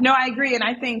 Yeah, no, I agree. And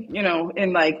I think,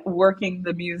 in like working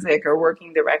the music or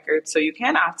working the record, so you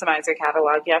can optimize your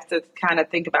catalog, you have to kind of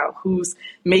think about who's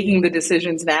making the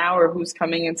decisions now or who's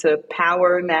coming into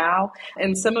power now.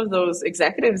 And some of those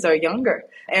executives are younger.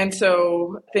 And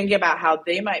so thinking about how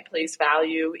they might place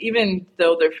value, even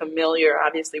though they're familiar,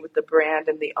 obviously, with the brand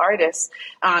and the artist,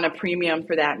 on a premium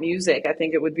for that music, I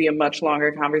think it would be a much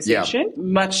longer conversation,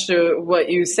 much to what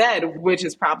you said, which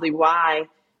is probably why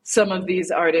some of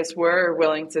these artists were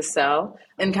willing to sell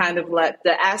and kind of let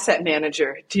the asset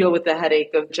manager deal with the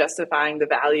headache of justifying the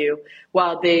value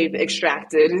while they've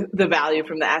extracted the value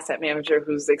from the asset manager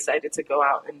who's excited to go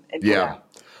out and Yeah.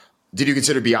 Did you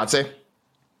consider Beyonce?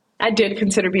 I did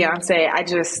consider Beyonce.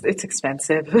 It's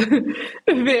expensive.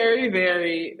 Very,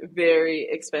 very, very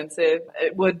expensive.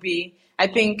 It would be. I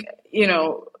think,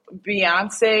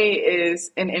 Beyonce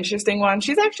is an interesting one.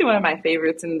 She's actually one of my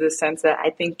favorites in the sense that I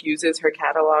think uses her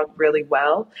catalog really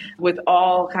well with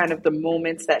all kind of the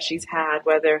moments that she's had,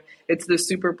 whether it's the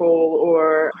Super Bowl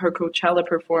or her Coachella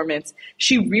performance.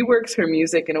 She reworks her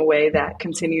music in a way that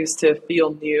continues to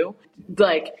feel new.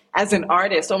 Like as an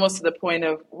artist, almost to the point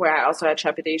of where I also had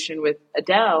trepidation with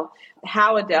Adele,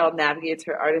 how Adele navigates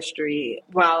her artistry,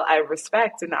 while I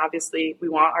respect, and obviously we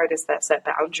want artists that set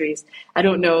boundaries, I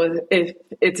don't know if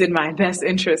it's in my best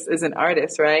interest as an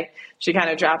artist, right? She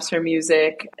kind of drops her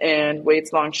music and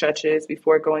waits long stretches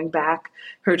before going back.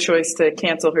 Her choice to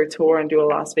cancel her tour and do a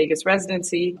Las Vegas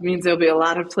residency means there'll be a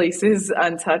lot of places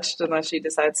untouched unless she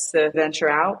decides to venture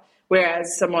out.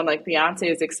 Whereas someone like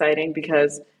Beyonce is exciting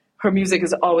because her music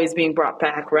is always being brought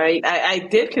back, right? I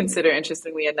did consider,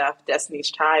 interestingly enough, Destiny's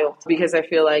Child because I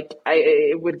feel like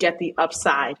it would get the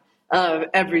upside of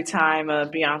every time a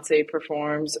Beyonce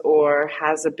performs or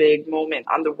has a big moment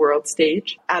on the world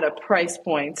stage at a price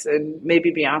point. And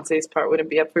maybe Beyonce's part wouldn't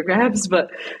be up for grabs,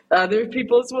 but other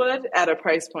people's would at a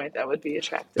price point that would be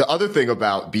attractive. The other thing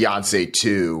about Beyonce,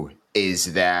 too,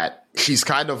 is that she's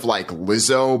kind of like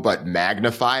Lizzo, but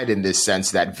magnified in this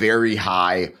sense that very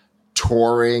high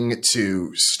touring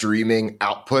to streaming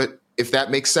output, if that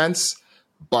makes sense.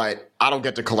 But I don't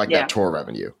get to collect that tour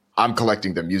revenue. I'm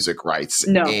collecting the music rights.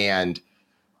 No. And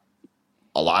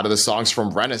a lot of the songs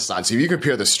from Renaissance, if you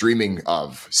compare the streaming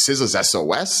of SZA's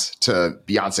SOS to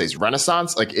Beyonce's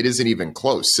Renaissance, like it isn't even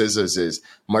close. SZA's is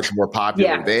much more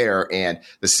popular there. And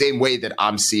the same way that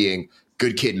I'm seeing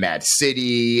Good Kid, Mad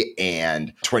City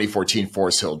and 2014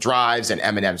 Forest Hill Drives and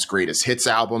Eminem's Greatest Hits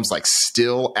albums, like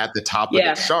still at the top of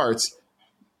the charts,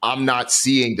 I'm not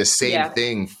seeing the same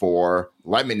thing for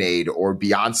Lemonade or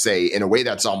Beyonce in a way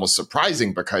that's almost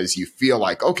surprising because you feel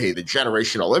like, okay, the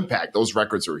generational impact, those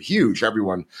records are huge.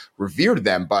 Everyone revered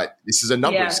them, but this is a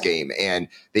numbers game and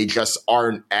they just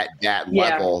aren't at that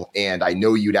level. And I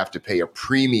know you'd have to pay a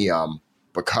premium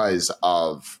because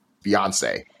of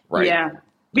Beyonce, right? Yeah.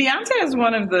 Beyonce is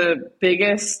one of the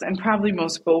biggest and probably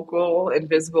most vocal and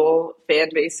visible fan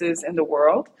bases in the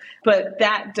world. But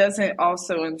that doesn't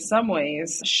also in some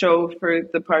ways show for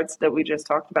the parts that we just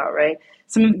talked about, right?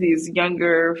 Some of these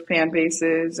younger fan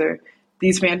bases or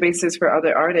these fan bases for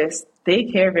other artists, they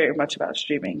care very much about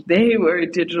streaming. They were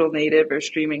digital native or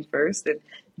streaming first, and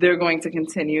they're going to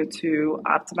continue to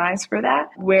optimize for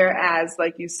that. Whereas,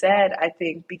 like you said, I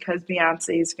think because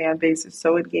Beyonce's fan base is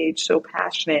so engaged, so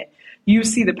passionate, you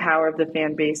see the power of the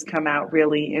fan base come out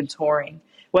really in touring.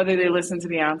 Whether they listen to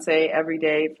Beyonce every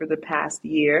day for the past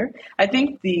year, I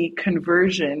think the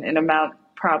conversion in amount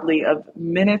probably of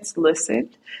minutes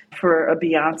listened for a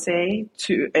Beyonce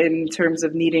to in terms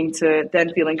of needing to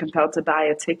then feeling compelled to buy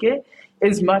a ticket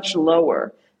is much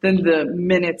lower than the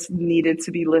minutes needed to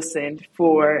be listened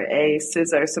for a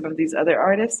SZA or some of these other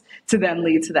artists to then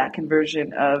lead to that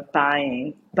conversion of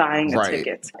buying a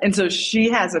ticket. And so she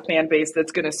has a fan base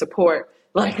that's going to support,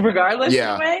 like, regardless in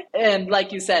a way. And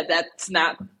like you said, that's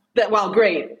not, that while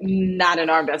great, not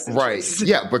in our best interest. Right.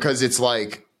 Yeah, because it's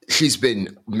like she's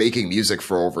been making music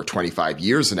for over 25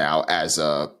 years now as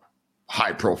a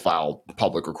high-profile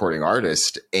public recording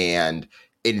artist. And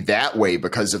in that way,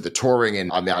 because of the touring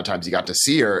and the amount of times you got to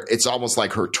see her, it's almost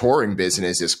like her touring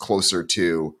business is closer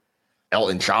to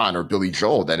Elton John or Billy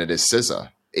Joel than it is SZA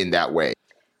in that way.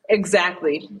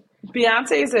 Exactly.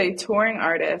 Beyonce is a touring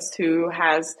artist who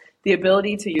has the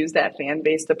ability to use that fan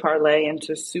base to parlay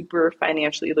into super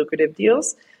financially lucrative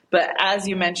deals. But as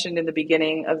you mentioned in the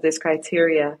beginning of this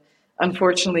criteria,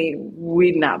 unfortunately,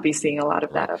 we'd not be seeing a lot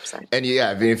of that upside. And yeah,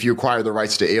 I mean, if you acquire the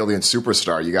rights to Alien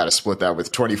Superstar, you got to split that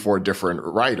with 24 different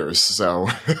writers. So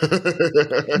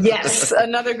yes,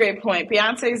 another great point.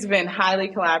 Beyonce's been highly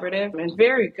collaborative and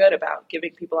very good about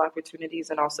giving people opportunities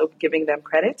and also giving them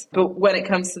credit. But when it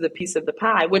comes to the piece of the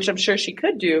pie, which I'm sure she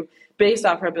could do based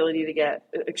off her ability to get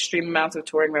extreme amounts of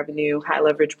touring revenue, high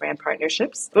leverage brand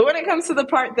partnerships. But when it comes to the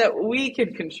part that we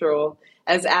can control,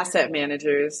 as asset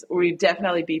managers, we'd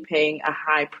definitely be paying a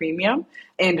high premium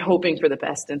and hoping for the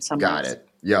best in some ways. Got it.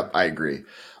 Yep, I agree.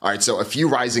 All right, so a few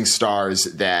rising stars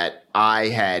that I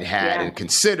had and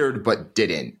considered but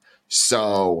didn't.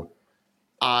 So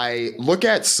I look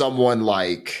at someone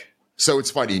like, so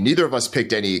it's funny, neither of us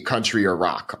picked any country or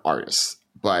rock artists,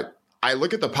 but I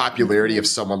look at the popularity of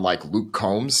someone like Luke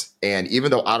Combs, and even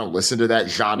though I don't listen to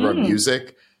that genre of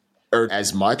music or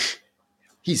as much,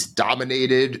 he's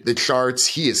dominated the charts.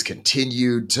 He has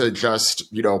continued to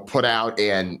just, put out,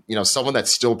 and, someone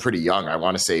that's still pretty young. I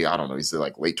want to say, I don't know, he's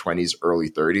like late 20s,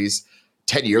 early 30s,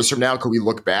 10 years from now, could we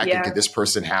look back and Yeah. could this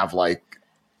person have like,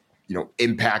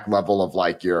 impact level of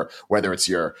like whether it's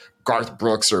your Garth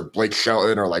Brooks or Blake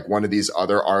Shelton or like one of these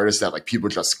other artists that like people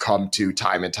just come to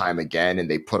time and time again,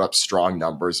 and they put up strong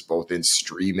numbers both in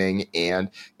streaming and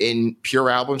in pure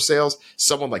album sales.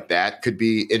 Someone like that could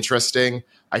be interesting.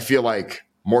 I feel like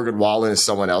Morgan Wallen is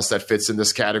someone else that fits in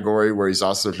this category where he's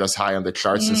also just high on the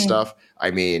charts and stuff.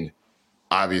 I mean,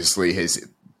 obviously his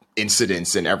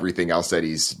incidents and everything else that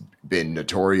he's been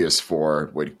notorious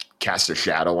for would cast a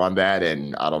shadow on that.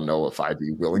 And I don't know if I'd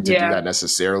be willing to do that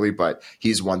necessarily, but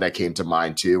he's one that came to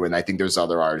mind too. And I think there's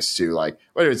other artists too, like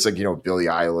whether it's like, Billie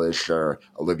Eilish or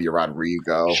Olivia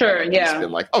Rodrigo. Sure. Yeah. It's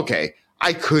been like, okay,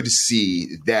 I could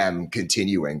see them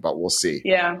continuing, but we'll see.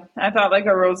 Yeah, I thought like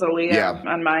a Rosalia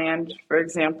on my end, for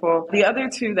example. The other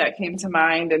two that came to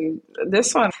mind, and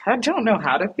this one, I don't know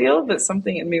how to feel, but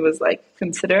something in me was like,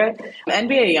 consider it.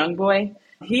 NBA Youngboy,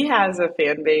 he has a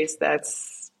fan base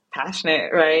that's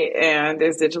passionate, right? And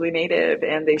is digitally native,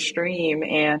 and they stream,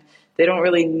 and they don't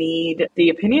really need the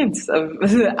opinions of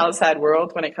the outside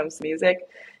world when it comes to music.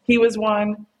 He was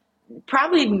one,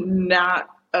 probably not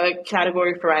a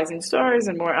category for rising stars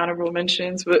and more honorable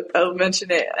mentions, but I'll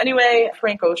mention it anyway.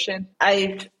 Frank Ocean.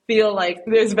 I feel like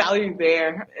there's value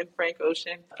there in Frank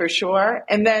Ocean for sure.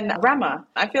 And then Rema.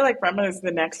 I feel like Rema is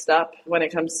the next up when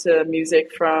it comes to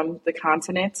music from the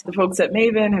continent. The folks at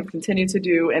Maven have continued to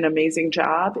do an amazing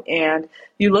job. And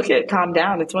you look at Calm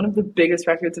Down, it's one of the biggest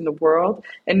records in the world.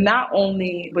 And not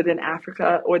only within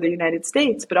Africa or the United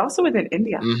States, but also within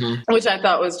India, which I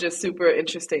thought was just super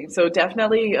interesting. So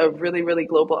definitely a really, really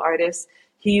global artist.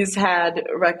 He's had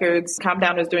records. Calm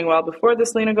Down was doing well before the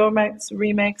Selena Gomez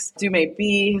remix. Do May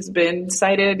Be has been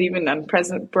cited even on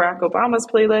President Barack Obama's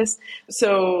playlist.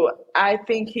 So I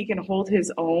think he can hold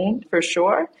his own for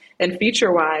sure. And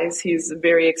feature-wise, he's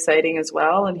very exciting as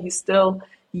well. And he's still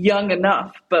young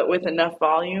enough, but with enough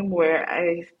volume where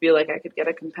I feel like I could get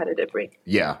a competitive rate.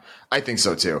 Yeah, I think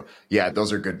so too. Yeah,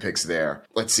 those are good picks there.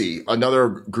 Let's see. Another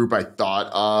group I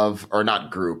thought of, or not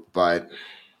group, but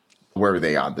where are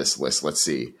they on this list? Let's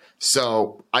see.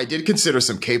 So I did consider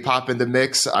some K-pop in the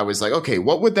mix. I was like, okay,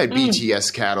 what would that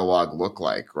BTS catalog look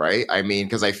like, right? I mean,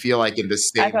 because I feel like in the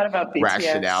same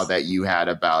rationale that you had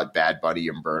about Bad Bunny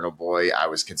and Burna Boy, I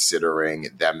was considering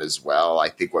them as well. I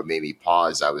think what made me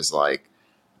pause, I was like,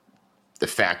 the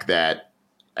fact that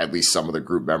at least some of the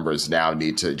group members now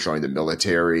need to join the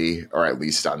military, or at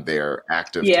least on their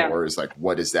active tours. Like,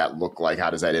 what does that look like? How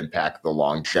does that impact the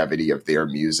longevity of their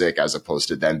music as opposed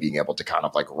to them being able to kind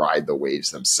of like ride the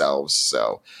waves themselves?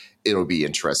 So it'll be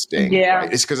interesting. Yeah.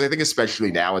 Right? It's because I think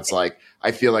especially now it's like,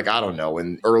 I feel like, I don't know,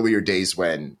 in earlier days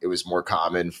when it was more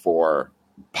common for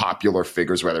popular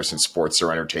figures, whether it's in sports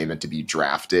or entertainment, to be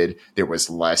drafted, there was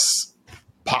less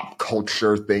pop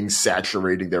culture things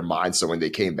saturating their minds. So when they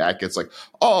came back, it's like,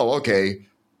 oh, okay,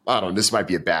 I don't know, this might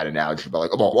be a bad analogy, but like,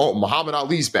 oh, Muhammad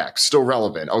Ali's back, still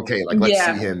relevant. Okay, like let's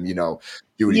see him, do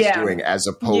what he's doing, as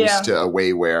opposed to a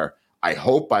way where I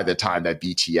hope by the time that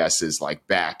BTS is like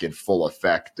back in full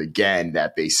effect again,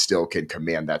 that they still can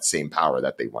command that same power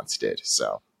that they once did.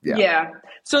 So yeah.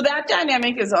 So that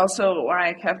dynamic is also why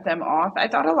I kept them off. I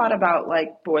thought a lot about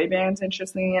like boy bands,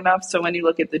 interestingly enough. So when you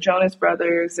look at the Jonas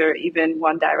Brothers or even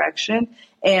One Direction,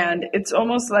 and it's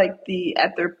almost like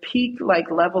at their peak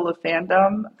like level of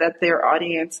fandom that their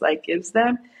audience like gives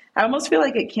them, I almost feel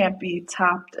like it can't be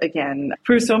topped again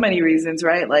for so many reasons,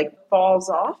 right? Like falls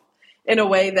off in a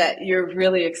way that you're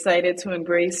really excited to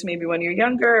embrace maybe when you're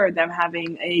younger, or them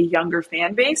having a younger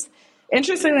fan base.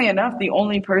 Interestingly enough, the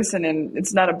only person, and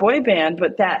it's not a boy band,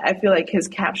 but that I feel like has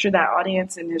captured that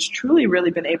audience and has truly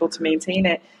really been able to maintain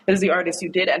it, is the artist you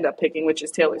did end up picking, which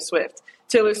is Taylor Swift.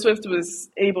 Taylor Swift was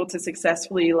able to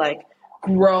successfully like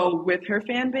grow with her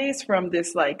fan base from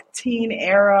this like teen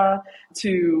era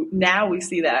to now. We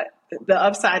see that the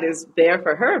upside is there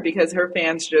for her because her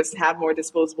fans just have more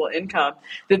disposable income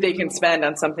that they can spend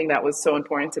on something that was so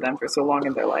important to them for so long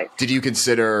in their life. Did you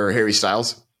consider Harry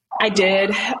Styles? I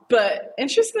did, but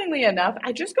interestingly enough,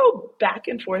 I just go back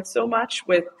and forth so much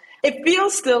with, it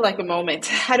feels still like a moment.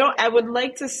 I would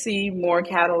like to see more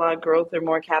catalog growth or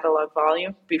more catalog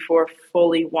volume before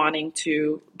fully wanting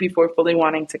to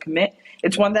commit.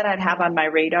 It's one that I'd have on my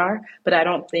radar, but I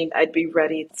don't think I'd be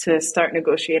ready to start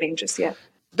negotiating just yet.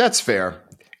 That's fair.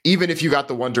 Even if you got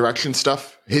the One Direction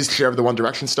stuff, his share of the One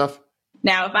Direction stuff.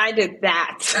 Now, if I did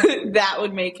that, that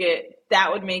would make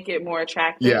it more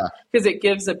attractive. Yeah. Because it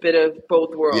gives a bit of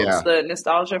both worlds. Yeah. The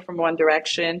nostalgia from One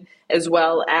Direction as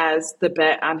well as the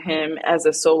bet on him as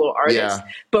a solo artist. Yeah.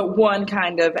 But one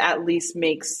kind of at least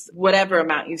makes whatever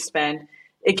amount you spend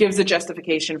it gives a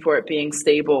justification for it being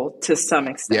stable to some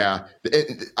extent. Yeah.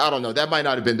 I don't know. That might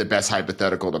not have been the best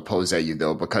hypothetical to pose at you,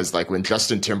 though, because like when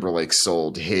Justin Timberlake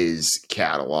sold his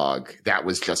catalog, that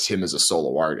was just him as a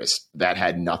solo artist. That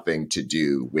had nothing to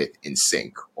do with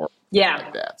NSYNC or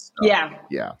like that. So,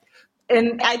 yeah.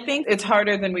 And I think it's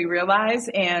harder than we realize.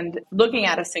 And looking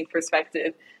at a sync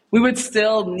perspective, we would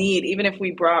still need, even if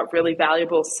we brought really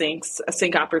valuable sync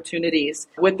opportunities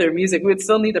with their music, we would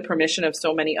still need the permission of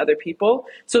so many other people.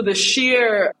 So the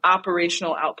sheer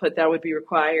operational output that would be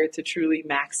required to truly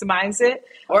maximize it,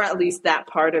 or at least that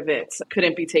part of it,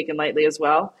 couldn't be taken lightly as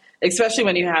well. Especially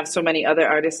when you have so many other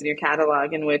artists in your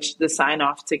catalog in which the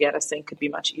sign-off to get a sync could be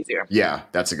much easier. Yeah,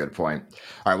 that's a good point.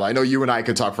 All right, well, I know you and I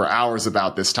could talk for hours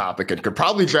about this topic and could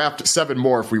probably draft 7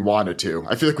 more if we wanted to.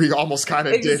 I feel like we almost kind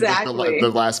of did with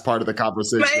the last part of the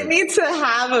conversation. But I need to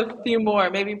have a few more,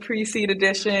 maybe pre-seed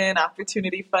edition,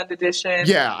 opportunity fund edition.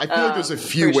 Yeah, I feel like there's a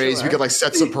few ways we could like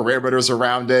set some parameters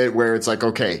around it where it's like,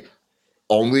 okay,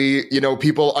 only,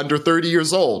 people under 30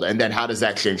 years old. And then how does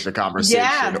that change the conversation?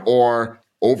 Yeah. Or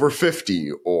over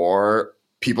 50, or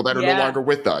people that are no longer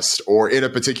with us, or in a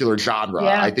particular genre.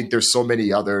 Yeah. I think there's so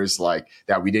many others like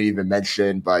that we didn't even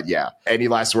mention. But yeah, any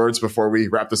last words before we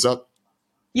wrap this up?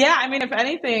 Yeah, I mean, if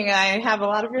anything, I have a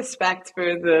lot of respect for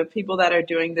the people that are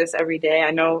doing this every day.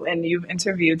 I know, and you've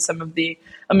interviewed some of the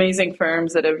amazing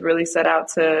firms that have really set out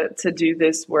to do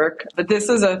this work. But this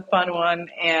is a fun one,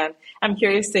 and I'm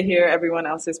curious to hear everyone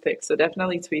else's picks. So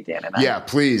definitely tweet Dan and I. Yeah,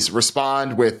 please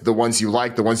respond with the ones you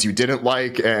like, the ones you didn't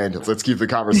like, and let's keep the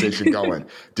conversation going.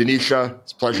 Denisha,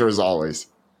 it's a pleasure as always.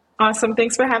 Awesome.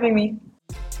 Thanks for having me.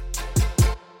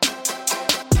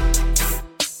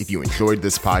 If you enjoyed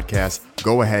this podcast,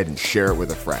 go ahead and share it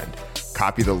with a friend.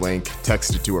 Copy the link,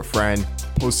 text it to a friend,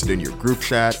 post it in your group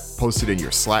chat, post it in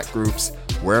your Slack groups.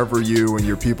 Wherever you and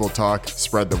your people talk,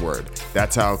 spread the word.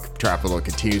 That's how Trapelo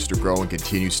continues to grow and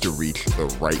continues to reach the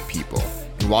right people.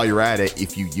 And while you're at it,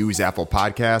 if you use Apple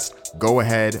Podcasts, go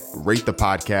ahead, rate the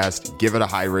podcast, give it a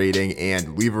high rating,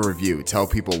 and leave a review. Tell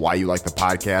people why you like the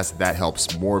podcast. That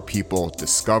helps more people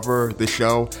discover the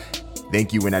show.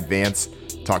 Thank you in advance.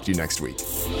 Talk to you next week.